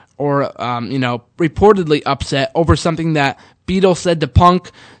upset, or reportedly upset over something that Beadle said to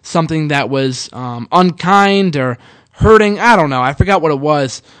Punk, something that was unkind or hurting. I don't know. I forgot what it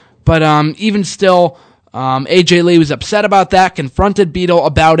was. But even still, AJ Lee was upset about that, confronted Beadle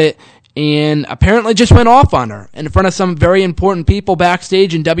about it, and apparently just went off on her in front of some very important people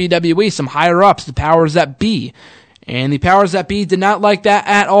backstage in WWE, some higher-ups, the powers that be. And the powers that be did not like that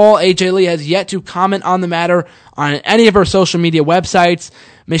at all. AJ Lee has yet to comment on the matter on any of her social media websites.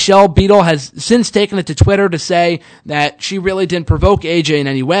 Michelle Beadle has since taken it to Twitter to say that she really didn't provoke AJ in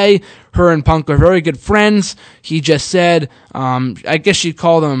any way. Her and Punk are very good friends. He just said, I guess she'd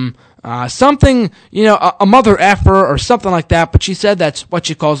call them something, a mother effer or something like that, but she said that's what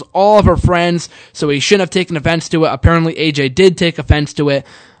she calls all of her friends, so he shouldn't have taken offense to it. Apparently AJ did take offense to it.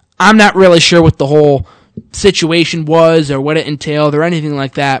 I'm not really sure what the whole situation was or what it entailed or anything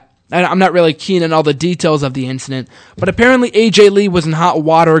like that. I'm not really keen on all the details of the incident, but apparently AJ Lee was in hot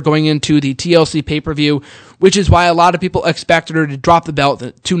water going into the TLC pay-per-view, which is why a lot of people expected her to drop the belt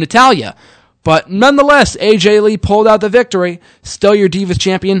to Natalya. But nonetheless, AJ Lee pulled out the victory, still your Divas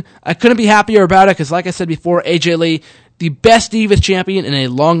champion. I couldn't be happier about it because, like I said before, AJ Lee, the best Divas champion in a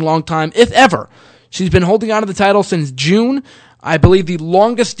long, long time, if ever. She's been holding on to the title since June. I believe the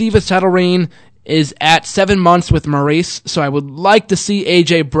longest Divas title reign is at 7 months with Maurice, so I would like to see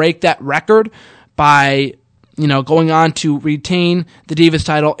AJ break that record by, going on to retain the Divas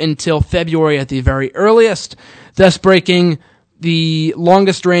title until February at the very earliest, thus breaking the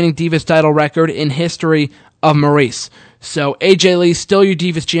longest reigning Divas title record in history of Maurice. So AJ Lee, still your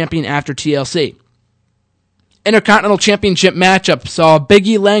Divas champion after TLC. Intercontinental Championship matchup saw Big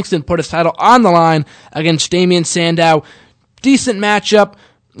E Langston put his title on the line against Damian Sandow. Decent matchup.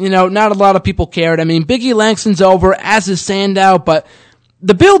 Not a lot of people cared. I mean, Big E Langston's over, as is Sandow, but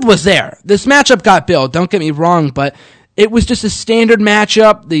the build was there. This matchup got built, don't get me wrong, but it was just a standard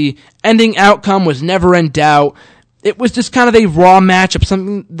matchup. The ending outcome was never in doubt. It was just kind of a Raw matchup,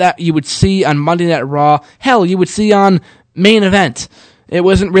 something that you would see on Monday Night Raw. Hell, you would see on Main Event. It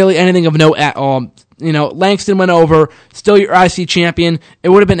wasn't really anything of note at all. Langston went over, still your IC champion. It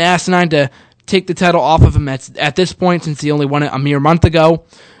would have been asinine to take the title off of him at this point, since he only won it a mere month ago.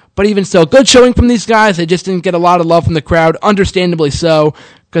 But even still, good showing from these guys. They just didn't get a lot of love from the crowd, understandably so,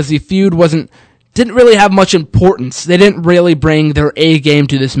 because the feud didn't really have much importance. They didn't really bring their A game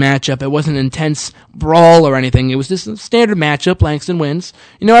to this matchup. It wasn't an intense brawl or anything. It was just a standard matchup. Langston wins.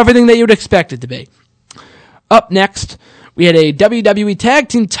 Everything that you would expect it to be. Up next, we had a WWE Tag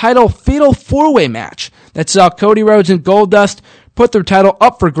Team title Fatal 4-Way match that saw Cody Rhodes and Goldust put their title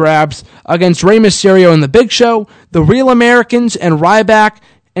up for grabs against Rey Mysterio and The Big Show, The Real Americans, and Ryback,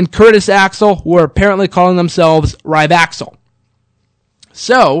 and Curtis Axel, who are apparently calling themselves Rybaxel.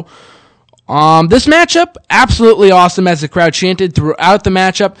 So, this matchup, absolutely awesome, as the crowd chanted throughout the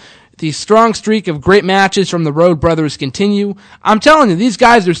matchup. The strong streak of great matches from the Road Brothers continue. I'm telling you, these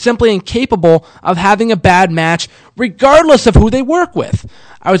guys are simply incapable of having a bad match, regardless of who they work with.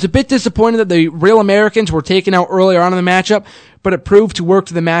 I was a bit disappointed that the Real Americans were taken out earlier on in the matchup, but it proved to work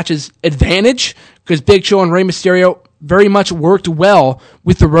to the match's advantage, because Big Show and Rey Mysterio very much worked well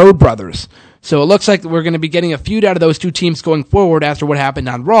with the Road Brothers. So it looks like we're going to be getting a feud out of those two teams going forward after what happened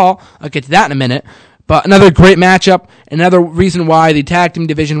on Raw. I'll get to that in a minute. But another great matchup. Another reason why the tag team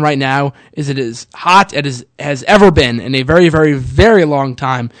division right now is it as hot as it has ever been in a very, very, very long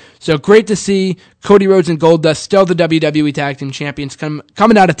time. So great to see Cody Rhodes and Goldust still the WWE Tag Team Champions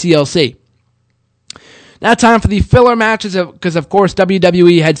coming out of TLC. Now time for the filler matches, because of course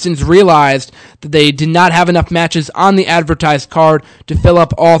WWE had since realized that they did not have enough matches on the advertised card to fill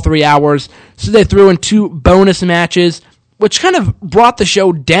up all 3 hours, so they threw in 2 bonus matches, which kind of brought the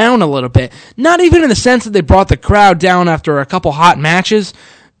show down a little bit. Not even in the sense that they brought the crowd down after a couple hot matches.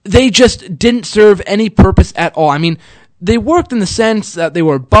 They just didn't serve any purpose at all. I mean, they worked in the sense that they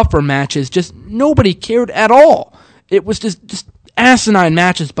were buffer matches, just nobody cared at all. It was just asinine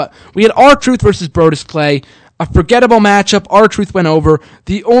matches, but we had R-Truth versus Brodus Clay, a forgettable matchup. R-Truth went over.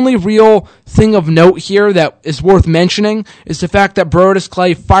 The only real thing of note here that is worth mentioning is the fact that Brodus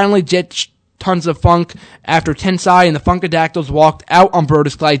Clay finally ditched Tons of Funk after Tensai and the Funkadactyls walked out on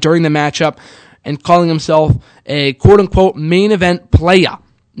Brodus Clay during the matchup and calling himself a quote-unquote main event player.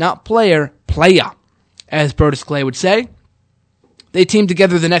 Not player, player, as Brodus Clay would say. They teamed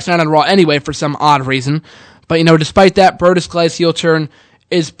together the next night on Raw anyway for some odd reason. But, despite that, Brodus Clay's heel turn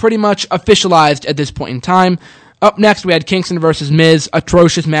is pretty much officialized at this point in time. Up next, we had Kingston versus Miz,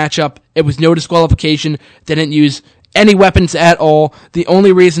 atrocious matchup. It was no disqualification. They didn't use any weapons at all. The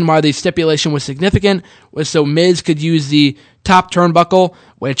only reason why the stipulation was significant was so Miz could use the top turnbuckle,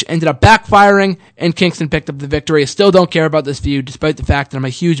 which ended up backfiring, and Kingston picked up the victory. I still don't care about this feud, despite the fact that I'm a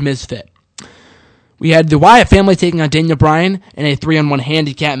huge Miz fit. We had the Wyatt family taking on Daniel Bryan in a 3-on-1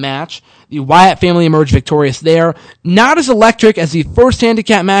 handicap match. The Wyatt family emerged victorious there. Not as electric as the first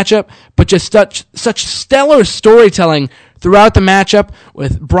handicap matchup, but just such stellar storytelling throughout the matchup,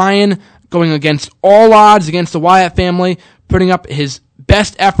 with Bryan going against all odds against the Wyatt family, putting up his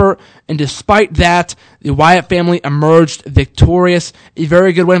best effort, and despite that, the Wyatt family emerged victorious. A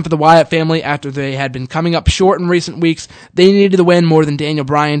very good win for the Wyatt family after they had been coming up short in recent weeks. They needed the win more than Daniel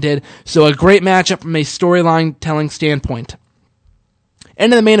Bryan did, so a great matchup from a storyline-telling standpoint.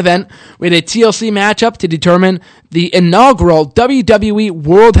 And in the main event, we had a TLC matchup to determine the inaugural WWE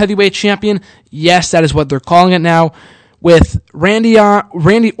World Heavyweight Champion. Yes, that is what they're calling it now, with Randy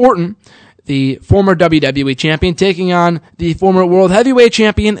Orton, the former WWE Champion, taking on the former World Heavyweight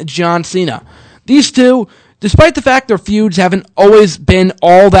Champion, John Cena. These two, despite the fact their feuds haven't always been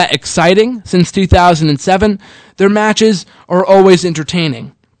all that exciting since 2007, their matches are always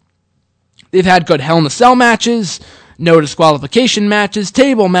entertaining. They've had good Hell in a Cell matches, no disqualification matches,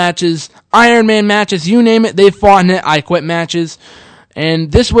 table matches, Iron Man matches, you name it, they've fought in it, I Quit matches.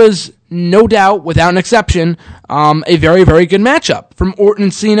 And this was, no doubt, without an exception, a very, very good matchup. From Orton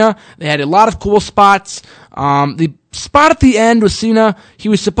and Cena, they had a lot of cool spots. The spot at the end was Cena. He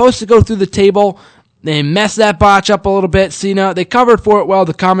was supposed to go through the table. They messed that botch up a little bit. Cena, they covered for it well,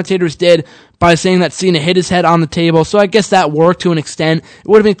 the commentators did, by saying that Cena hit his head on the table. So I guess that worked to an extent. It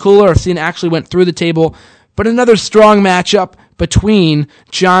would have been cooler if Cena actually went through the table. But another strong matchup between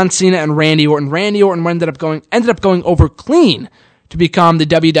John Cena and Randy Orton. Randy Orton ended up going over clean to become the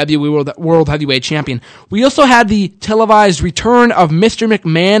WWE World Heavyweight Champion. We also had the televised return of Mr.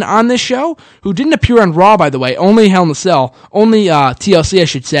 McMahon on this show, who didn't appear on Raw, by the way, only Hell in a Cell, only TLC, I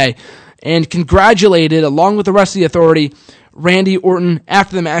should say, and congratulated, along with the rest of the Authority, Randy Orton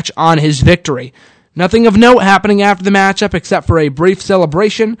after the match on his victory. Nothing of note happening after the matchup except for a brief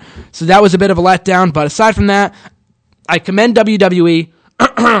celebration, so that was a bit of a letdown, but aside from that, I commend WWE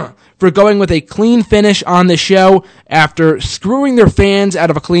for going with a clean finish on the show after screwing their fans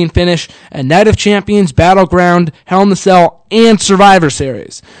out of a clean finish at Night of Champions, Battleground, Hell in a Cell, and Survivor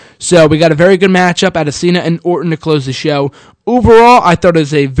Series. So we got a very good matchup out of Cena and Orton to close the show. Overall, I thought it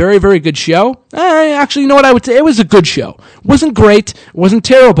was a very, very good show. Actually, you know what I would say? It was a good show. It wasn't great, it wasn't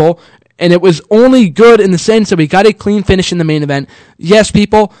terrible, and it was only good in the sense that we got a clean finish in the main event. Yes,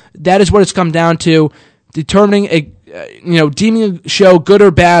 people, that is what it's come down to, determining deeming a show good or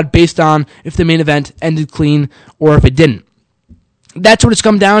bad based on if the main event ended clean or if it didn't. That's what it's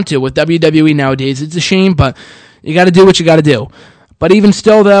come down to with WWE nowadays. It's a shame, but you got to do what you got to do. But even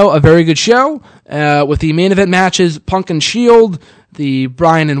still, though, a very good show with the main event matches, Punk and Shield, the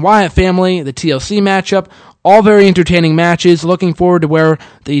Bryan and Wyatt family, the TLC matchup, all very entertaining matches. Looking forward to where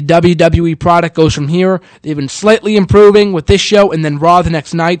the WWE product goes from here. They've been slightly improving with this show and then Raw the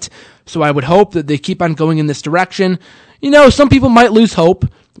next night. So I would hope that they keep on going in this direction. Some people might lose hope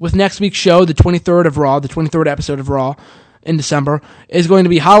with next week's show, the 23rd of Raw, the 23rd episode of Raw in December, is going to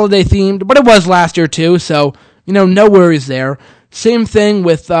be holiday themed, but it was last year too, so, no worries there. Same thing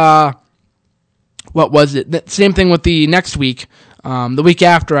with, Same thing with the next week. The week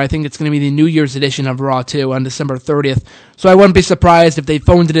after, I think it's going to be the New Year's edition of Raw too on December 30th. So I wouldn't be surprised if they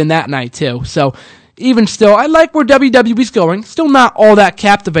phoned it in that night too. So even still, I like where WWE's going. Still not all that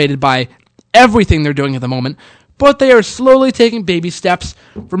captivated by everything they're doing at the moment, but they are slowly taking baby steps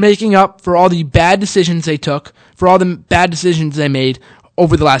for making up for all the bad decisions they took, for all the bad decisions they made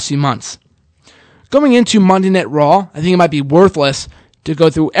over the last few months. Going into Monday Night Raw, I think it might be worthless to go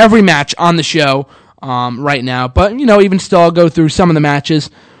through every match on the show right now, but, even still, I'll go through some of the matches.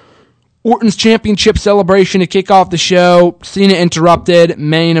 Orton's championship celebration to kick off the show. Cena interrupted.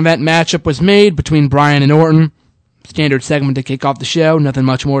 Main event matchup was made between Bryan and Orton. Standard segment to kick off the show. Nothing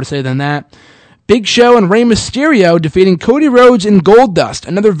much more to say than that. Big Show and Rey Mysterio defeating Cody Rhodes and Goldust.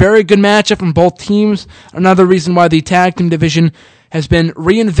 Another very good matchup from both teams. Another reason why the tag team division has been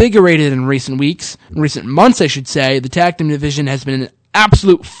reinvigorated in recent weeks. In recent months, I should say. The tag team division has been an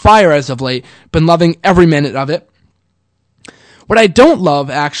absolute fire as of late. Been loving every minute of it. What I don't love,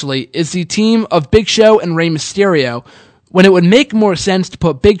 actually, is the team of Big Show and Rey Mysterio, when it would make more sense to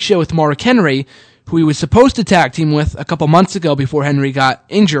put Big Show with Mark Henry, who he was supposed to tag team with a couple months ago before Henry got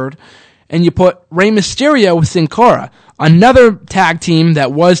injured, and you put Rey Mysterio with Sin Cara, another tag team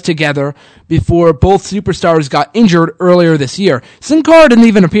that was together before both superstars got injured earlier this year. Sin Cara didn't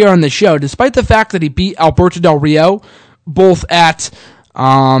even appear on the show, despite the fact that he beat Alberto Del Rio, both at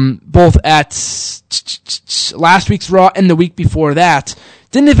last week's Raw and the week before that.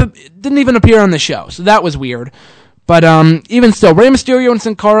 Didn't even appear on the show, so that was weird. But even still, Rey Mysterio and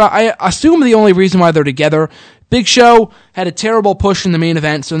Sin Cara, I assume the only reason why they're together. Big Show had a terrible push in the main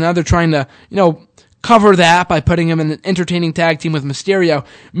event, so now they're trying to, cover that by putting him in an entertaining tag team with Mysterio.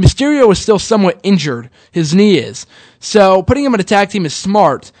 Mysterio is still somewhat injured. His knee is. So putting him in a tag team is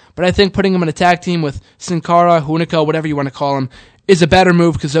smart, but I think putting him in a tag team with Sin Cara, Hunico, whatever you want to call him, is a better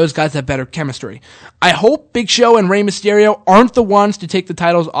move because those guys have better chemistry. I hope Big Show and Rey Mysterio aren't the ones to take the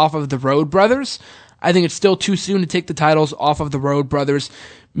titles off of the Road Brothers. I think it's still too soon to take the titles off of the Road Brothers.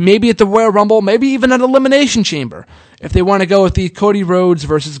 Maybe at the Royal Rumble, maybe even at Elimination Chamber, if they want to go with the Cody Rhodes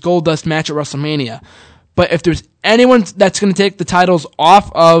versus Goldust match at WrestleMania. But if there's anyone that's going to take the titles off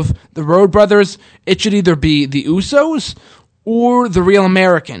of the Road Brothers, it should either be the Usos or the Real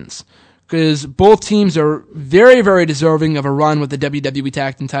Americans, because both teams are very, very deserving of a run with the WWE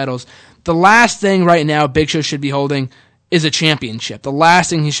Tag Team titles. The last thing right now Big Show should be holding is a championship. The last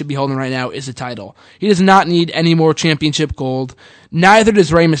thing he should be holding right now is a title. He does not need any more championship gold. Neither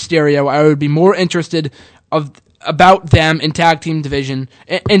does Rey Mysterio. I would be more interested about them in tag team division,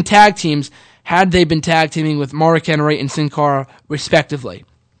 in tag teams, had they been tag teaming with Mark Henry and Sin Cara, respectively.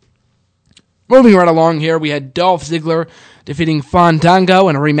 Moving right along here, we had Dolph Ziggler defeating Fandango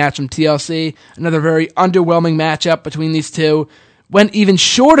in a rematch from TLC. Another very underwhelming matchup between these two. Went even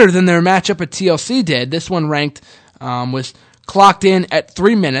shorter than their matchup at TLC did. This one was clocked in at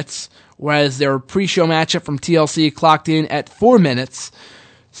 3 minutes, whereas their pre-show matchup from TLC clocked in at 4 minutes.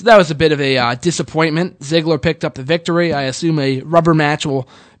 So that was a bit of a disappointment. Ziggler picked up the victory. I assume a rubber match will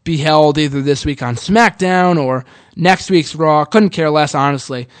be held either this week on SmackDown or next week's Raw. Couldn't care less,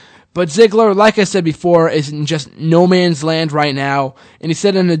 honestly. But Ziggler, like I said before, is in just no man's land right now. And he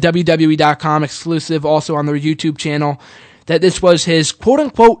said in the WWE.com exclusive, also on their YouTube channel, that this was his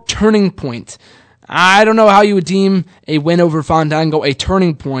quote-unquote turning point. I don't know how you would deem a win over Fandango a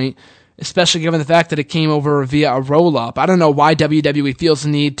turning point, especially given the fact that it came over via a roll-up. I don't know why WWE feels the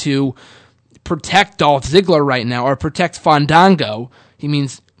need to protect Dolph Ziggler right now, or protect Fandango. He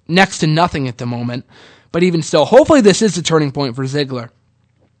means next to nothing at the moment. But even still, hopefully this is the turning point for Ziggler.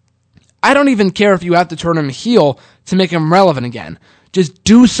 I don't even care if you have to turn him heel to make him relevant again. Just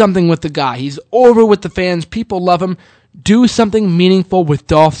do something with the guy. He's over with the fans. People love him. Do something meaningful with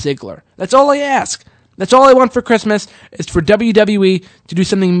Dolph Ziggler. That's all I ask. That's all I want for Christmas, is for WWE to do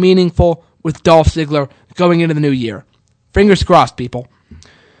something meaningful with Dolph Ziggler going into the new year. Fingers crossed, people.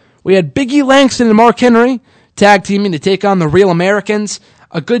 We had Big E Langston and Mark Henry tag teaming to take on the Real Americans.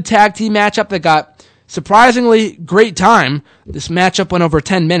 A good tag team matchup that got surprisingly great time. This matchup went over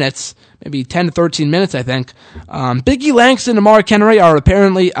 10 minutes, maybe 10 to 13 minutes, I think. Big E Langston and Mark Henry are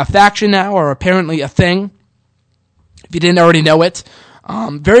apparently a faction now, or apparently a thing, if you didn't already know it.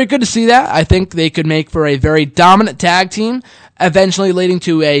 Very good to see that. I think they could make for a very dominant tag team, eventually leading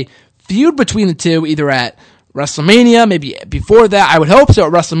to a feud between the two, either at WrestleMania, maybe before that. I would hope so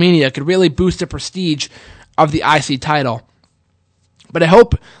at WrestleMania. It could really boost the prestige of the IC title. But I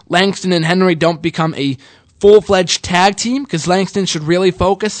hope Langston and Henry don't become a full-fledged tag team, because Langston should really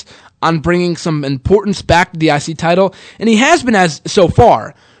focus on bringing some importance back to the IC title, and he has been as so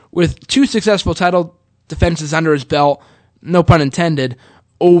far, with 2 successful title defenses under his belt, no pun intended,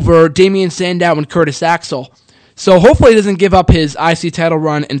 over Damian Sandow and Curtis Axel. So hopefully he doesn't give up his IC title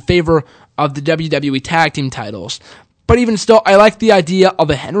run in favor of the WWE Tag Team titles. But even still, I like the idea of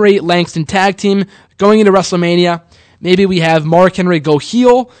a Henry Langston tag team going into WrestleMania. Maybe we have Mark Henry go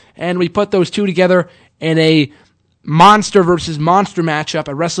heel, and we put those two together in a monster versus monster matchup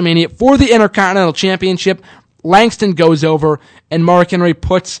at WrestleMania for the Intercontinental Championship. Langston goes over, and Mark Henry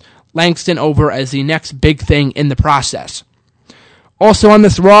puts Langston over as the next big thing in the process. Also on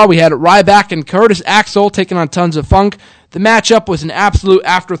this Raw, we had Ryback and Curtis Axel taking on Tons of Funk. The matchup was an absolute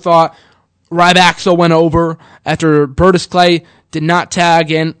afterthought. Ryback Axel went over after Brodus Clay did not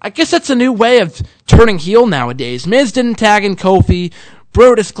tag in. I guess that's a new way of turning heel nowadays. Miz didn't tag in Kofi.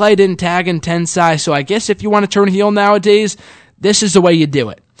 Brodus Clay didn't tag in Tensai. So I guess if you want to turn heel nowadays, this is the way you do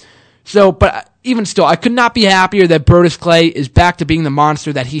it. So, but even still, I could not be happier that Brodus Clay is back to being the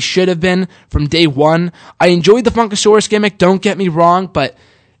monster that he should have been from day one. I enjoyed the Funkasaurus gimmick, don't get me wrong, but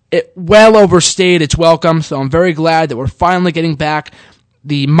it well overstayed its welcome, so I'm very glad that we're finally getting back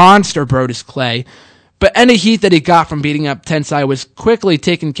the monster Brodus Clay. But any heat that he got from beating up Tensai was quickly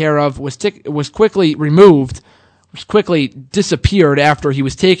taken care of, was quickly removed, was quickly disappeared after he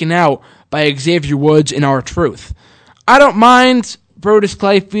was taken out by Xavier Woods and R-Truth. I don't mind Brodus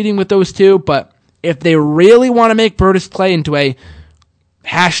Clay feuding with those two, but if they really want to make Brodus Clay into a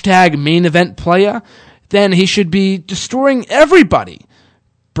hashtag main event player, then he should be destroying everybody.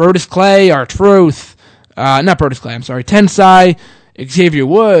 Brodus Clay, R-Truth, Tensai, Xavier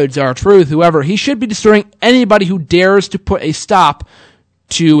Woods, R-Truth, whoever. He should be destroying anybody who dares to put a stop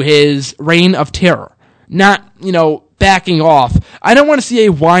to his reign of terror. Not, backing off. I don't want to see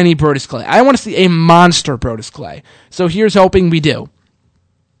a whiny Brodus Clay. I want to see a monster Brodus Clay. So here's hoping we do.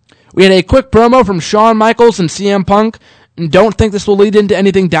 We had a quick promo from Shawn Michaels and CM Punk, and don't think this will lead into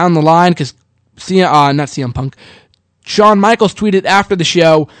anything down the line, because Shawn Michaels tweeted after the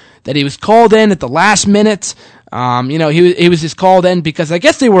show that he was called in at the last minute. He was just called in because I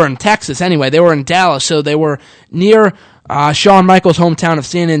guess they were in Texas anyway. They were in Dallas, so they were near Shawn Michaels' hometown of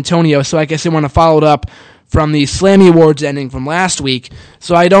San Antonio, so I guess they want to follow it up from the Slammy Awards ending from last week.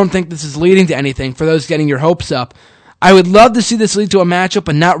 So I don't think this is leading to anything for those getting your hopes up. I would love to see this lead to a matchup,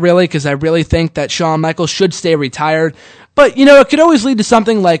 but not really, because I really think that Shawn Michaels should stay retired. But, it could always lead to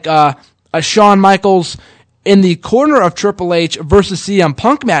something like a Shawn Michaels in the corner of Triple H versus CM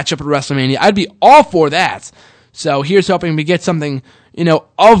Punk matchup at WrestleMania. I'd be all for that. So here's hoping we get something,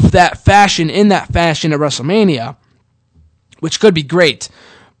 of that fashion, in that fashion at WrestleMania, which could be great.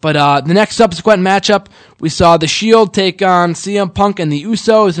 But the next subsequent matchup, we saw The Shield take on CM Punk and the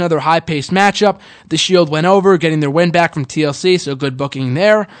Usos, another high-paced matchup. The Shield went over, getting their win back from TLC, so good booking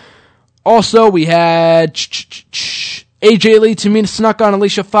there. Also, we had AJ Lee, Tamina Snuka, and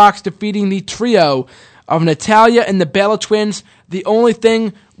Alicia Fox defeating the trio of Natalya and the Bella Twins. The only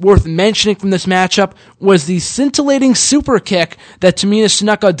thing worth mentioning from this matchup was the scintillating super kick that Tamina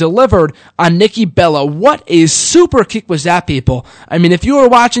Snuka delivered on Nikki Bella. What a super kick was that, people? I mean, if you were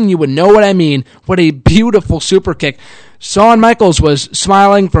watching, you would know what I mean. What a beautiful super kick. Shawn Michaels was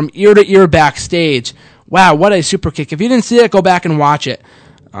smiling from ear to ear backstage. Wow, what a super kick. If you didn't see it, go back and watch it.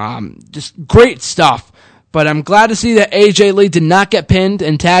 Just great stuff. But I'm glad to see that AJ Lee did not get pinned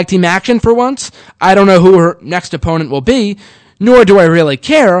in tag team action for once. I don't know who her next opponent will be, nor do I really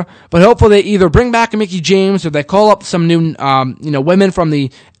care, but hopefully they either bring back a Mickie James or they call up some new, women from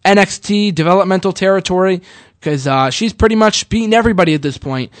the NXT developmental territory, because she's pretty much beaten everybody at this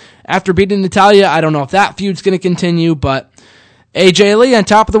point. After beating Natalya, I don't know if that feud's going to continue, but AJ Lee on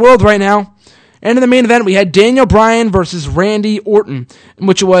top of the world right now. And in the main event, we had Daniel Bryan versus Randy Orton,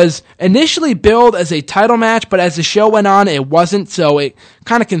 which was initially billed as a title match, but as the show went on, it wasn't, so it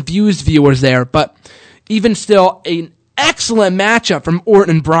kind of confused viewers there. But even still, an excellent matchup from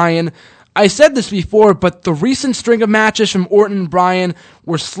Orton and Bryan. I said this before, but the recent string of matches from Orton and Bryan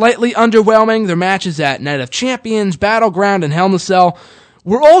were slightly underwhelming. Their matches at Night of Champions, Battleground, and Hell in a Cell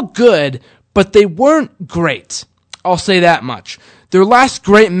were all good, but they weren't great. I'll say that much. Their last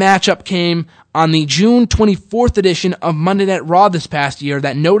great matchup came on the June 24th edition of Monday Night Raw this past year,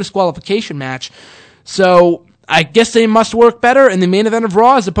 that no disqualification match. So I guess they must work better in the main event of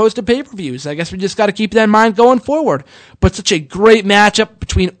Raw as opposed to pay-per-views. I guess we just got to keep that in mind going forward. But such a great matchup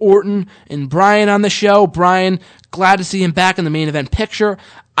between Orton and Bryan on the show. Bryan, glad to see him back in the main event picture.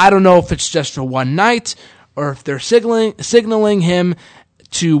 I don't know if it's just for one night or if they're signaling him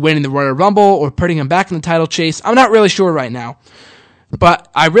to winning the Royal Rumble or putting him back in the title chase. I'm not really sure right now. But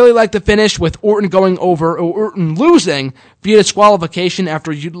I really like the finish with Orton going over, or Orton losing via disqualification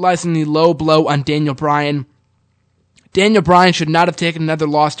after utilizing the low blow on Daniel Bryan. Daniel Bryan should not have taken another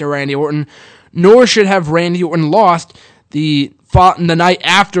loss to Randy Orton, nor should have Randy Orton lost the night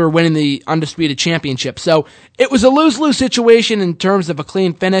after winning the Undisputed Championship. So it was a lose-lose situation in terms of a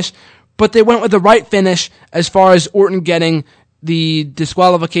clean finish, but they went with the right finish as far as Orton getting the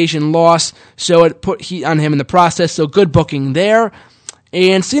disqualification loss, so it put heat on him in the process, so good booking there.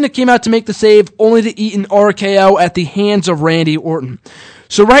 And Cena came out to make the save, only to eat an RKO at the hands of Randy Orton.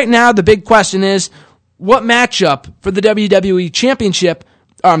 So right now, the big question is, what matchup for the WWE Championship,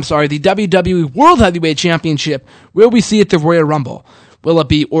 the WWE World Heavyweight Championship, will we see at the Royal Rumble? Will it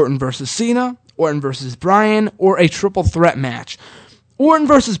be Orton versus Cena, Orton versus Bryan, or a triple threat match? Orton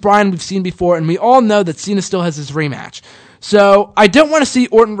versus Bryan we've seen before, and we all know that Cena still has his rematch. So I don't want to see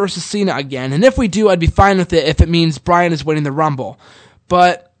Orton versus Cena again, and if we do, I'd be fine with it if it means Bryan is winning the Rumble.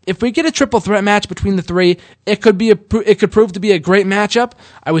 But if we get a triple threat match between the three, it could prove to be a great matchup.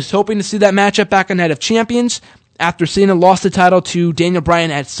 I was hoping to see that matchup back on Night of Champions after Cena lost the title to Daniel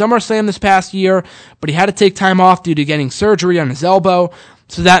Bryan at SummerSlam this past year, but he had to take time off due to getting surgery on his elbow,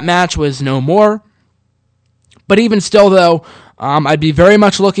 so that match was no more. But even still, though, I'd be very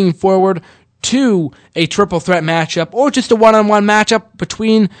much looking forward to a triple threat matchup or just a one-on-one matchup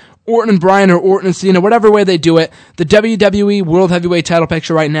between Orton and Bryan or Orton and Cena, whatever way they do it. The WWE World Heavyweight title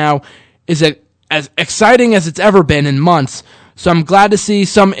picture right now is as exciting as it's ever been in months. So I'm glad to see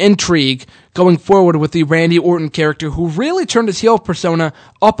some intrigue going forward with the Randy Orton character, who really turned his heel persona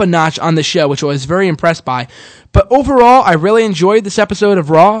up a notch on the show, which I was very impressed by. But overall, I really enjoyed this episode of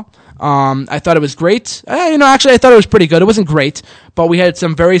Raw. I thought it was great. Actually, I thought it was pretty good. It wasn't great, but we had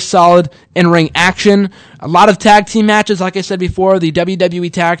some very solid in-ring action. A lot of tag team matches, like I said before. The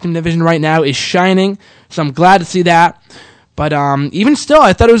WWE Tag Team division right now is shining, so I'm glad to see that. But even still,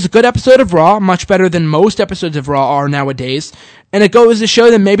 I thought it was a good episode of Raw, much better than most episodes of Raw are nowadays. And it goes to show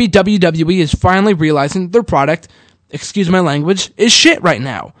that maybe WWE is finally realizing their product, excuse my language, is shit right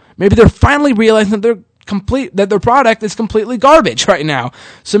now. Maybe they're finally realizing that their product is completely garbage right now.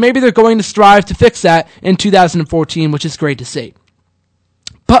 So maybe they're going to strive to fix that in 2014, which is great to see.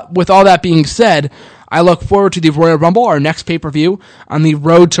 But with all that being said, I look forward to the Royal Rumble, our next pay-per-view, on the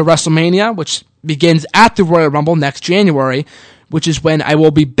road to WrestleMania, which begins at the Royal Rumble next January, which is when I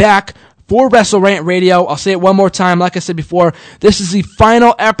will be back for WrestleRant Radio. I'll say it one more time. Like I said before, this is the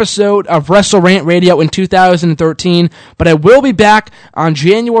final episode of WrestleRant Radio in 2013, but I will be back on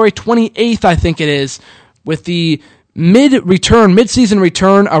January 28th, I think it is, with the mid-season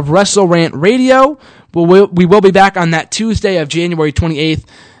return of WrestleRant Radio. We will be back on that Tuesday of January 28th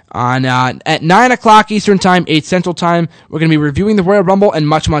at 9 o'clock Eastern Time, 8 Central Time. We're going to be reviewing the Royal Rumble and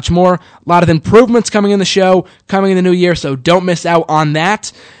much, much more. A lot of improvements coming in the show, coming in the new year, so don't miss out on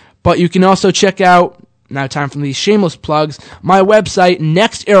that. But you can also check out, now time for these shameless plugs, my website,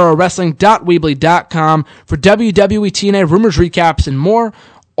 nextEraWrestling.weebly.com for WWE TNA rumors, recaps, and more.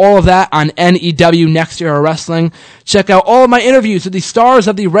 All of that on NEW Next Era Wrestling. Check out all of my interviews with the stars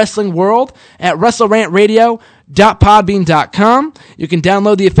of the wrestling world at WrestleRantRadio.podbean.com. You can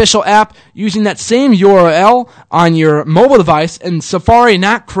download the official app using that same URL on your mobile device in Safari,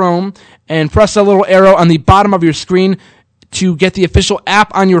 not Chrome, and press the little arrow on the bottom of your screen to get the official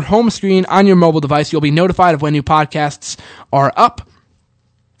app on your home screen on your mobile device. You'll be notified of when new podcasts are up.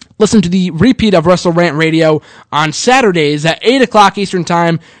 Listen to the repeat of WrestleRant Radio on Saturdays at 8 o'clock Eastern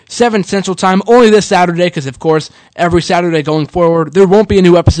Time, 7 Central Time, only this Saturday, because, of course, every Saturday going forward, there won't be a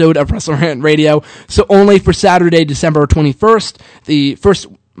new episode of WrestleRant Radio, so only for Saturday, December 21st, the first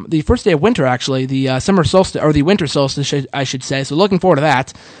day of winter, actually, the summer solstice, or the winter solstice, I should say, so looking forward to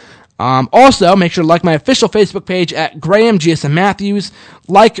that. Also, make sure to like my official Facebook page at Graham GSM Matthews.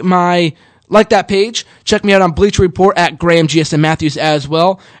 Like that page. Check me out on Bleacher Report at Graham GSM Matthews as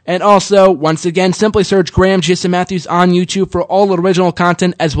well. And also, once again, simply search Graham GSM Matthews on YouTube for all original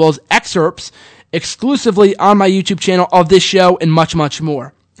content as well as excerpts exclusively on my YouTube channel of this show and much, much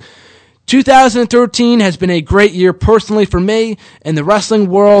more. 2013 has been a great year personally for me in the wrestling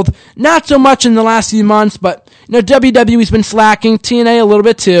world. Not so much in the last few months, but WWE's been slacking, TNA a little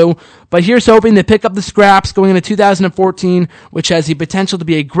bit too. But here's hoping they pick up the scraps going into 2014, which has the potential to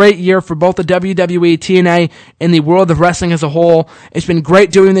be a great year for both the WWE, TNA, and the world of wrestling as a whole. It's been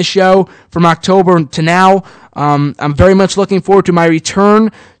great doing this show from October to now. I'm very much looking forward to my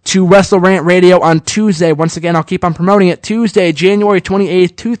return to WrestleRant Radio on Tuesday. Once again, I'll keep on promoting it. Tuesday, January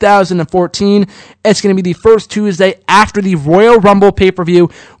 28th, 2014. It's going to be the first Tuesday after the Royal Rumble pay-per-view,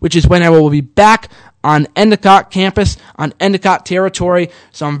 which is when I will be back on Endicott campus, on Endicott territory.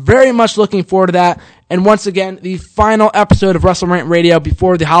 So I'm very much looking forward to that. And once again, the final episode of WrestleRant Radio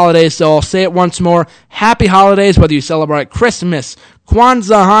before the holidays. So I'll say it once more. Happy holidays, whether you celebrate Christmas,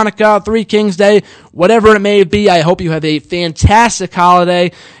 Kwanzaa, Hanukkah, Three Kings Day, whatever it may be. I hope you have a fantastic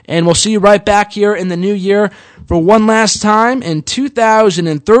holiday. And we'll see you right back here in the new year for one last time in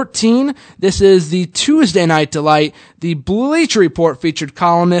 2013. This is the Tuesday Night Delight, the Bleacher Report featured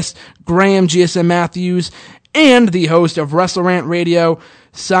columnist Graham GSM Matthews, and the host of WrestleRant Radio,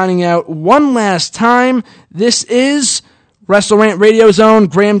 signing out one last time. This is WrestleRant Radio's own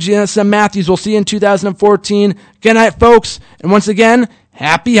Graham GSM Matthews. We'll see you in 2014. Good night, folks, and once again,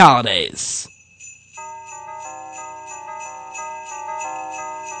 happy holidays.